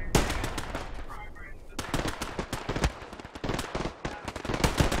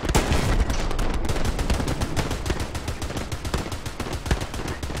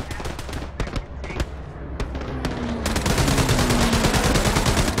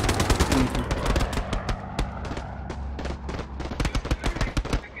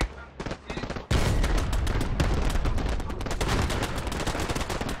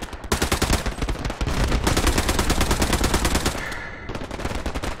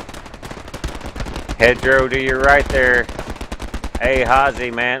 Hedgerow to your right there. Hey,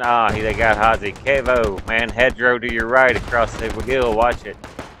 Hazi, man. Ah, they got Hazi. Kevo, man. Hedgerow to your right across the hill. Watch it.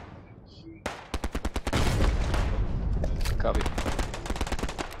 Copy.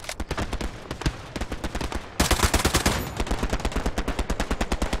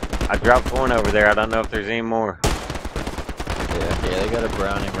 I dropped one over there. I don't know if there's any more. Yeah, they got a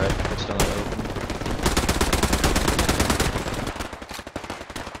Browning right next on the open.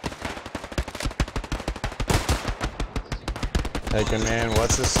 Hey, man,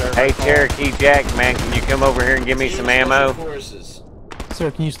 what's the server Hey, called? Cherokee Jack, man. Can you come over here and give me some ammo? Sir,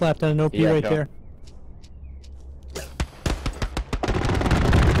 can you slap down an OP right there?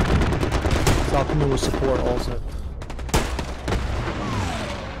 So I'll come in with support also.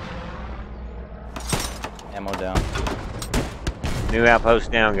 Ammo down. New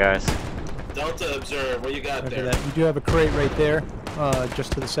outpost down, guys. Delta observe. What you got After there? that, you do have a crate right there,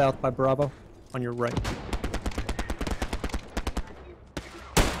 just to the south by Bravo, on your right.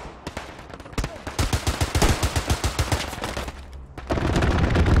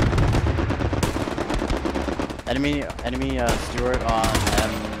 Enemy Stewart on M,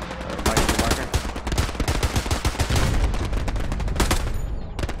 or Mike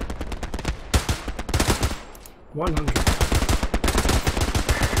 100.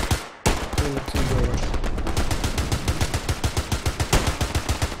 Between the two buildings.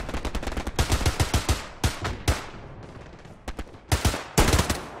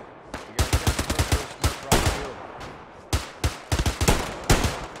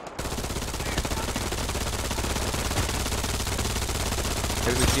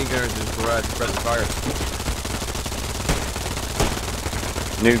 There's machine gunners in the garage. Press fire.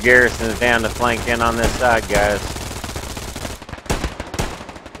 New garrison is down to flank in on this side, guys.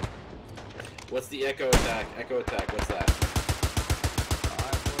 What's the echo attack? Echo attack, what's that?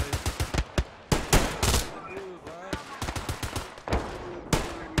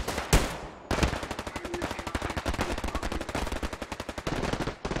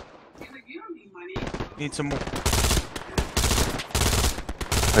 Need some more.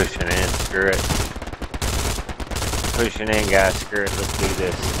 Pushing in, screw it. Pushing in, guys, screw it. Let's do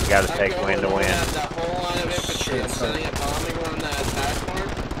this. We gotta take win to win. That whole line of infantry, I'm setting a bombing on that attack mark,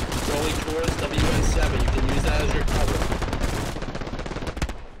 going towards WN7. You can use that as your cover.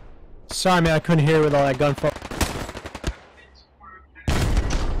 Sorry, man, I couldn't hear with all that gunfire.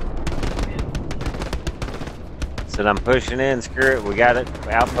 So I'm pushing in, screw it. We got it.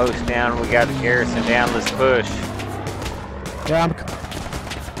 Outpost down. We got the garrison down. Let's push. Yeah, I'm.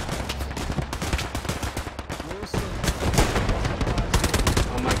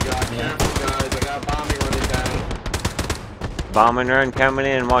 Oh my god, careful guys, I got a bombing running down. Bombing run coming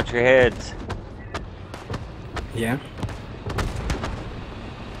in. Watch your heads. Yeah.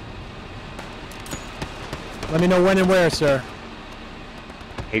 Let me know when and where, sir.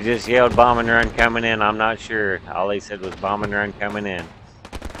 He just yelled bombing run coming in. I'm not sure. All he said was bombing run coming in.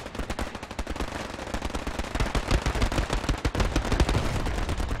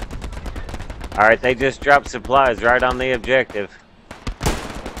 Alright, they just dropped supplies right on the objective.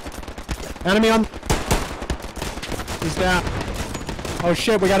 Enemy on. He's down. Oh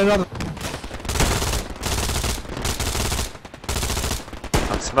shit, we got another.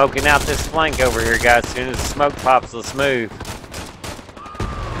 I'm smoking out this flank over here, guys. As soon as the smoke pops, let's move.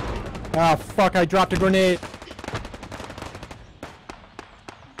 Oh fuck, I dropped a grenade.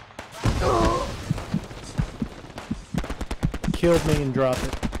 Killed me and dropped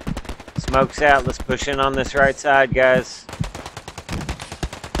it. Smoke's out. Let's push in on this right side, guys.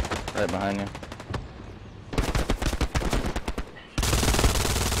 Right behind you.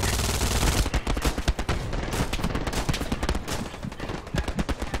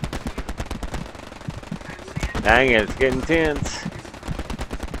 Dang it, it's getting tense.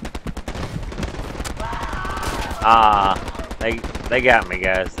 Ah, they got me,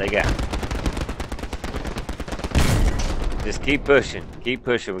 guys. They got me. Just keep pushing. Keep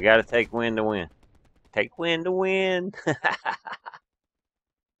pushing. We got to take win to win. Take win to win.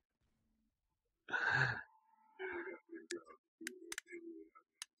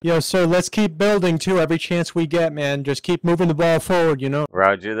 Yo, sir, let's keep building too. Every chance we get, man. Just keep moving the ball forward, you know.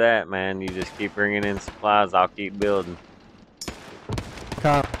 Roger that, man. You just keep bringing in supplies. I'll keep building.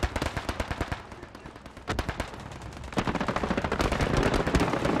 Cop.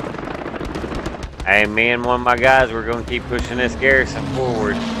 Hey, me and one of my guys, we're going to keep pushing this garrison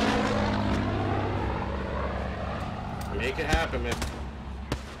forward. Make it happen, man.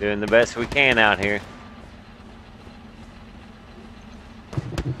 Doing the best we can out here.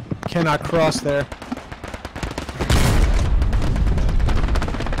 Cannot cross there.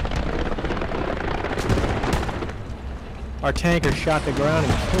 Our tanker shot the ground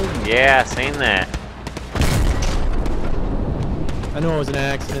and killed me. Yeah, I seen that. I know it was an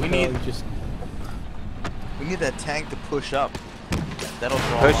accident, though. It just... We need that tank to push up. That'll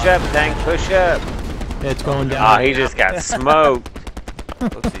draw. Push up, tank, push up. Yeah, it's going down. Oh, he just got smoked.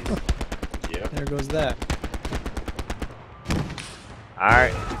 Yeah. There goes that.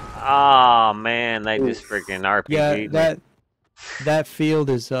 Alright. Oh, man, they just freaking RPG'd Yeah, me. that field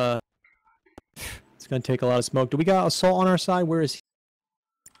is, it's gonna take a lot of smoke. Do we got assault on our side? Where is he?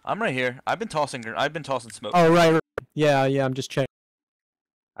 I'm right here. I've been tossing smoke. Oh, right. Yeah, I'm just checking.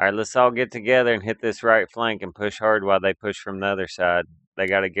 Alright, let's all get together and hit this right flank and push hard while they push from the other side. They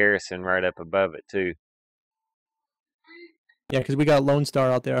got a garrison right up above it, too. Yeah, because we got Lone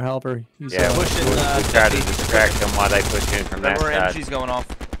Star out there, however. He's, Yeah, we try to distract them while they push in from that Remember, side. energy's going off.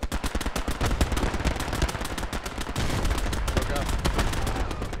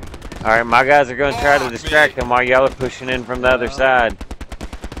 Alright, my guys are going to try to distract them while y'all are pushing in from the other side.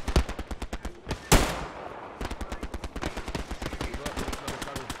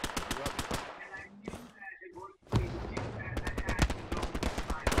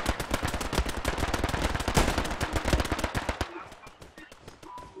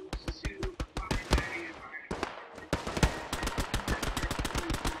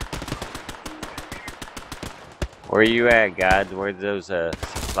 Where you at, guys? Where's those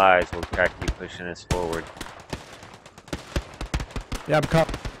supplies? We'll try to keep pushing this forward. Yeah, I'm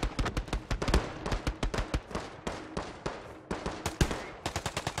coming.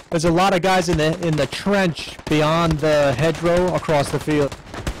 There's a lot of guys in the trench beyond the hedgerow across the field.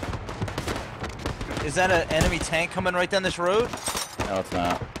 Is that an enemy tank coming right down this road? No, it's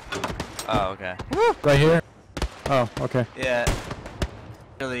not. Oh, okay. Right here? Oh, okay. Yeah.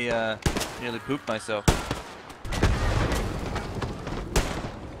 Nearly pooped myself.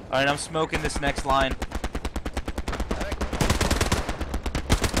 Alright, I'm smoking this next line.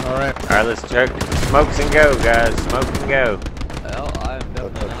 Alright. Alright, let's check the smokes and go, guys. Smoke and go. Well, I'm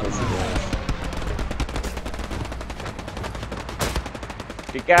definitely not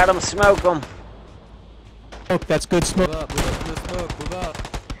If you got them, smoke them. Smoke, that's good smoke. Move up, move up.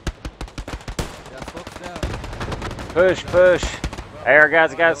 Yeah, smoke's down. Push, push. Hey, our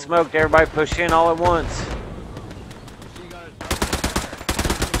guys got smoked. Everybody push in all at once.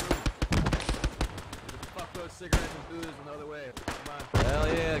 Hell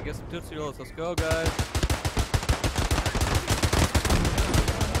yeah, get some Tootsie Rolls. Let's go, guys.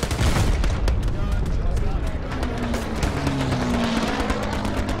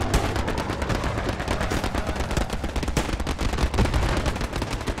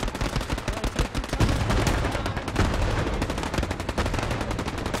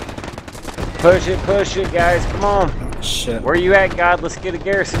 Push it, guys. Come on. Shit. Where you at, God? Let's get a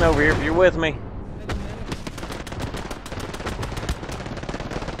garrison over here if you're with me.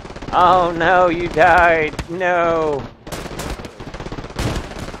 Oh no, you died. No.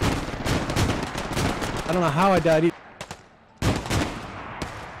 I don't know how I died either.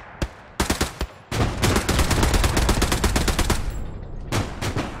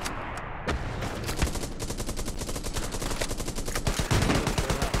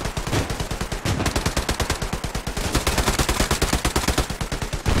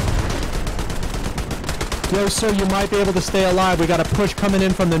 Yo, sir, you might be able to stay alive. We got a push coming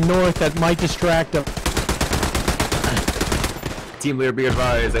in from the north that might distract them. Team leader, be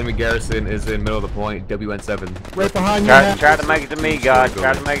advised, enemy garrison is in middle of the point, WN7. Right behind you. Try to make it to me, God.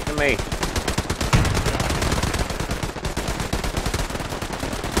 Try to make it to me.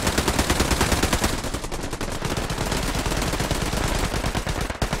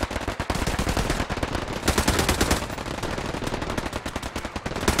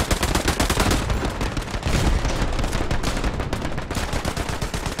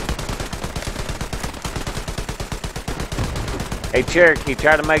 Hey Cherokee,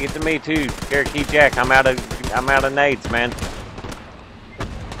 try to make it to me too. Cherokee Jack, I'm out of nades, man.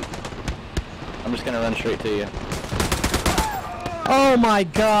 I'm just gonna run straight to you. Oh my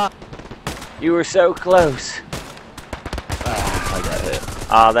god! You were so close. I got hit.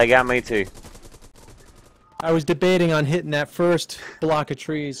 Oh, they got me too. I was debating on hitting that first block of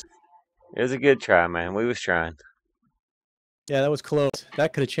trees. It was a good try, man. We was trying. Yeah, that was close.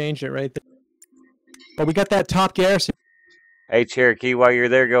 That could have changed it right there. But we got that top garrison. Hey Cherokee, while you're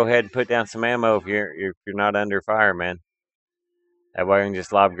there, go ahead and put down some ammo if you're not under fire, man. That way we can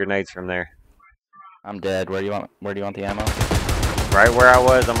just lob grenades from there. I'm dead. Where do you want the ammo? Right where I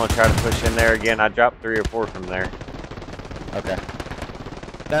was, I'm gonna try to push in there again. I dropped 3 or 4 from there. Okay.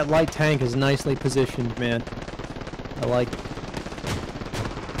 That light tank is nicely positioned, man. I like it.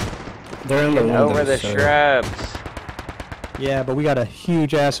 They're in the over the shrubs. Yeah, but we got a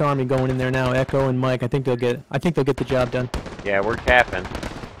huge ass army going in there now. Echo and Mike. I think they'll get the job done. Yeah, we're capping.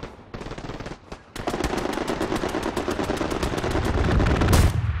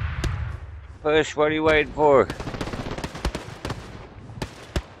 Push, what are you waiting for?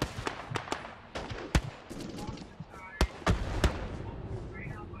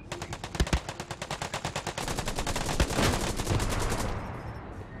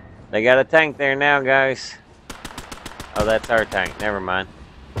 They got a tank there now, guys. Oh, that's our tank. Never mind.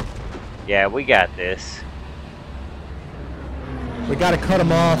 Yeah, we got this. We gotta cut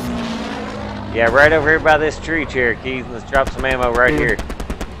them off. Yeah, right over here by this tree, Cherokee. Let's drop some ammo right here.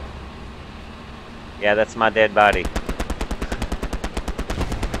 Yeah, that's my dead body.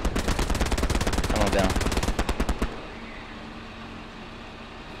 Come on down.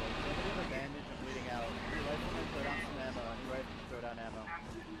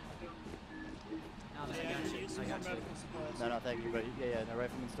 No, thank you, but yeah, the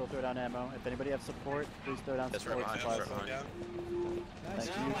riflemen still throw down ammo. If anybody has support, please throw down support supplies.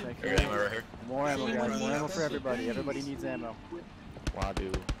 Thank you. Right here. More ammo, guys. More ammo for everybody. Everybody needs ammo.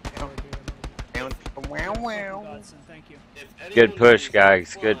 Wadu. Good push,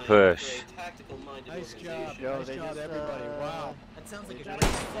 guys. Good push. Nice job. Yo, they Nice job, just, everybody. Wow. That sounds like a great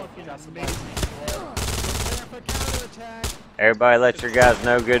fucking amazing. Everybody let your guys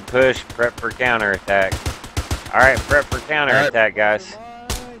know good push. Prep for counterattack. Alright, prep for counterattack, guys.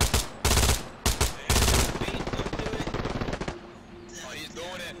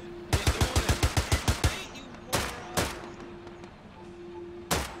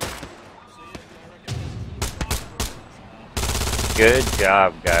 Good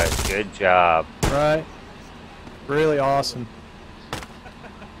job, guys. Good job. Right. Really awesome.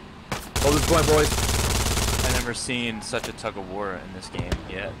 Hold this point, boys. I've never seen such a tug of war in this game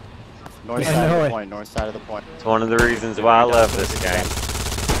yet. North side of the point, north side of the point. It's one of the reasons why I love this game.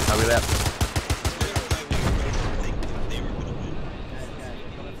 How we left?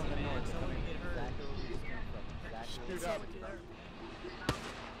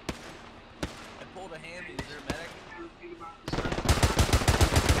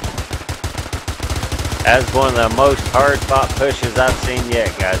 That's one of the most hard-fought pushes I've seen yet,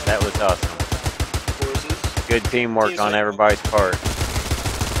 guys. That was awesome. Good teamwork on everybody's part.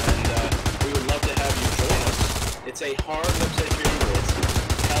 And we would love to have you join us. It's a hard website here. It's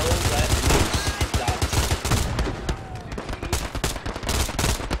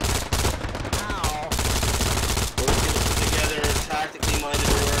We're going to put together tactically minded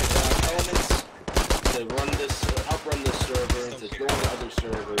elements to run this, help run this server, and to go to other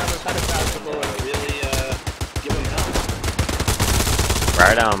servers. Really give them help.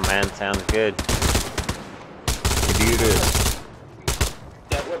 Right on, man. Sounds good.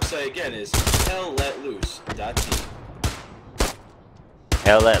 That website again is hellletloose.t.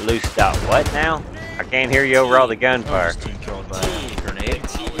 Hellletloose.what now? I can't hear you over all the gunfire. T-E-A-M.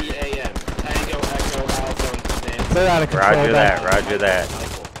 Tango, Echo, Alpha, They're out of control. Roger that, roger that.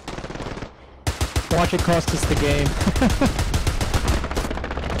 Watch it cost us the game.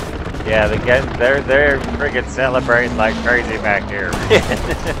 Yeah, they're friggin' celebrating like crazy back here.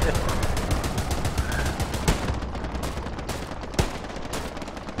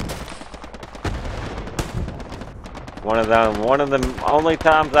 One of the only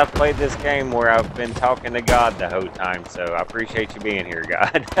times I've played this game where I've been talking to God the whole time, so I appreciate you being here,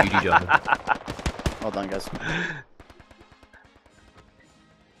 God. Well done, guys.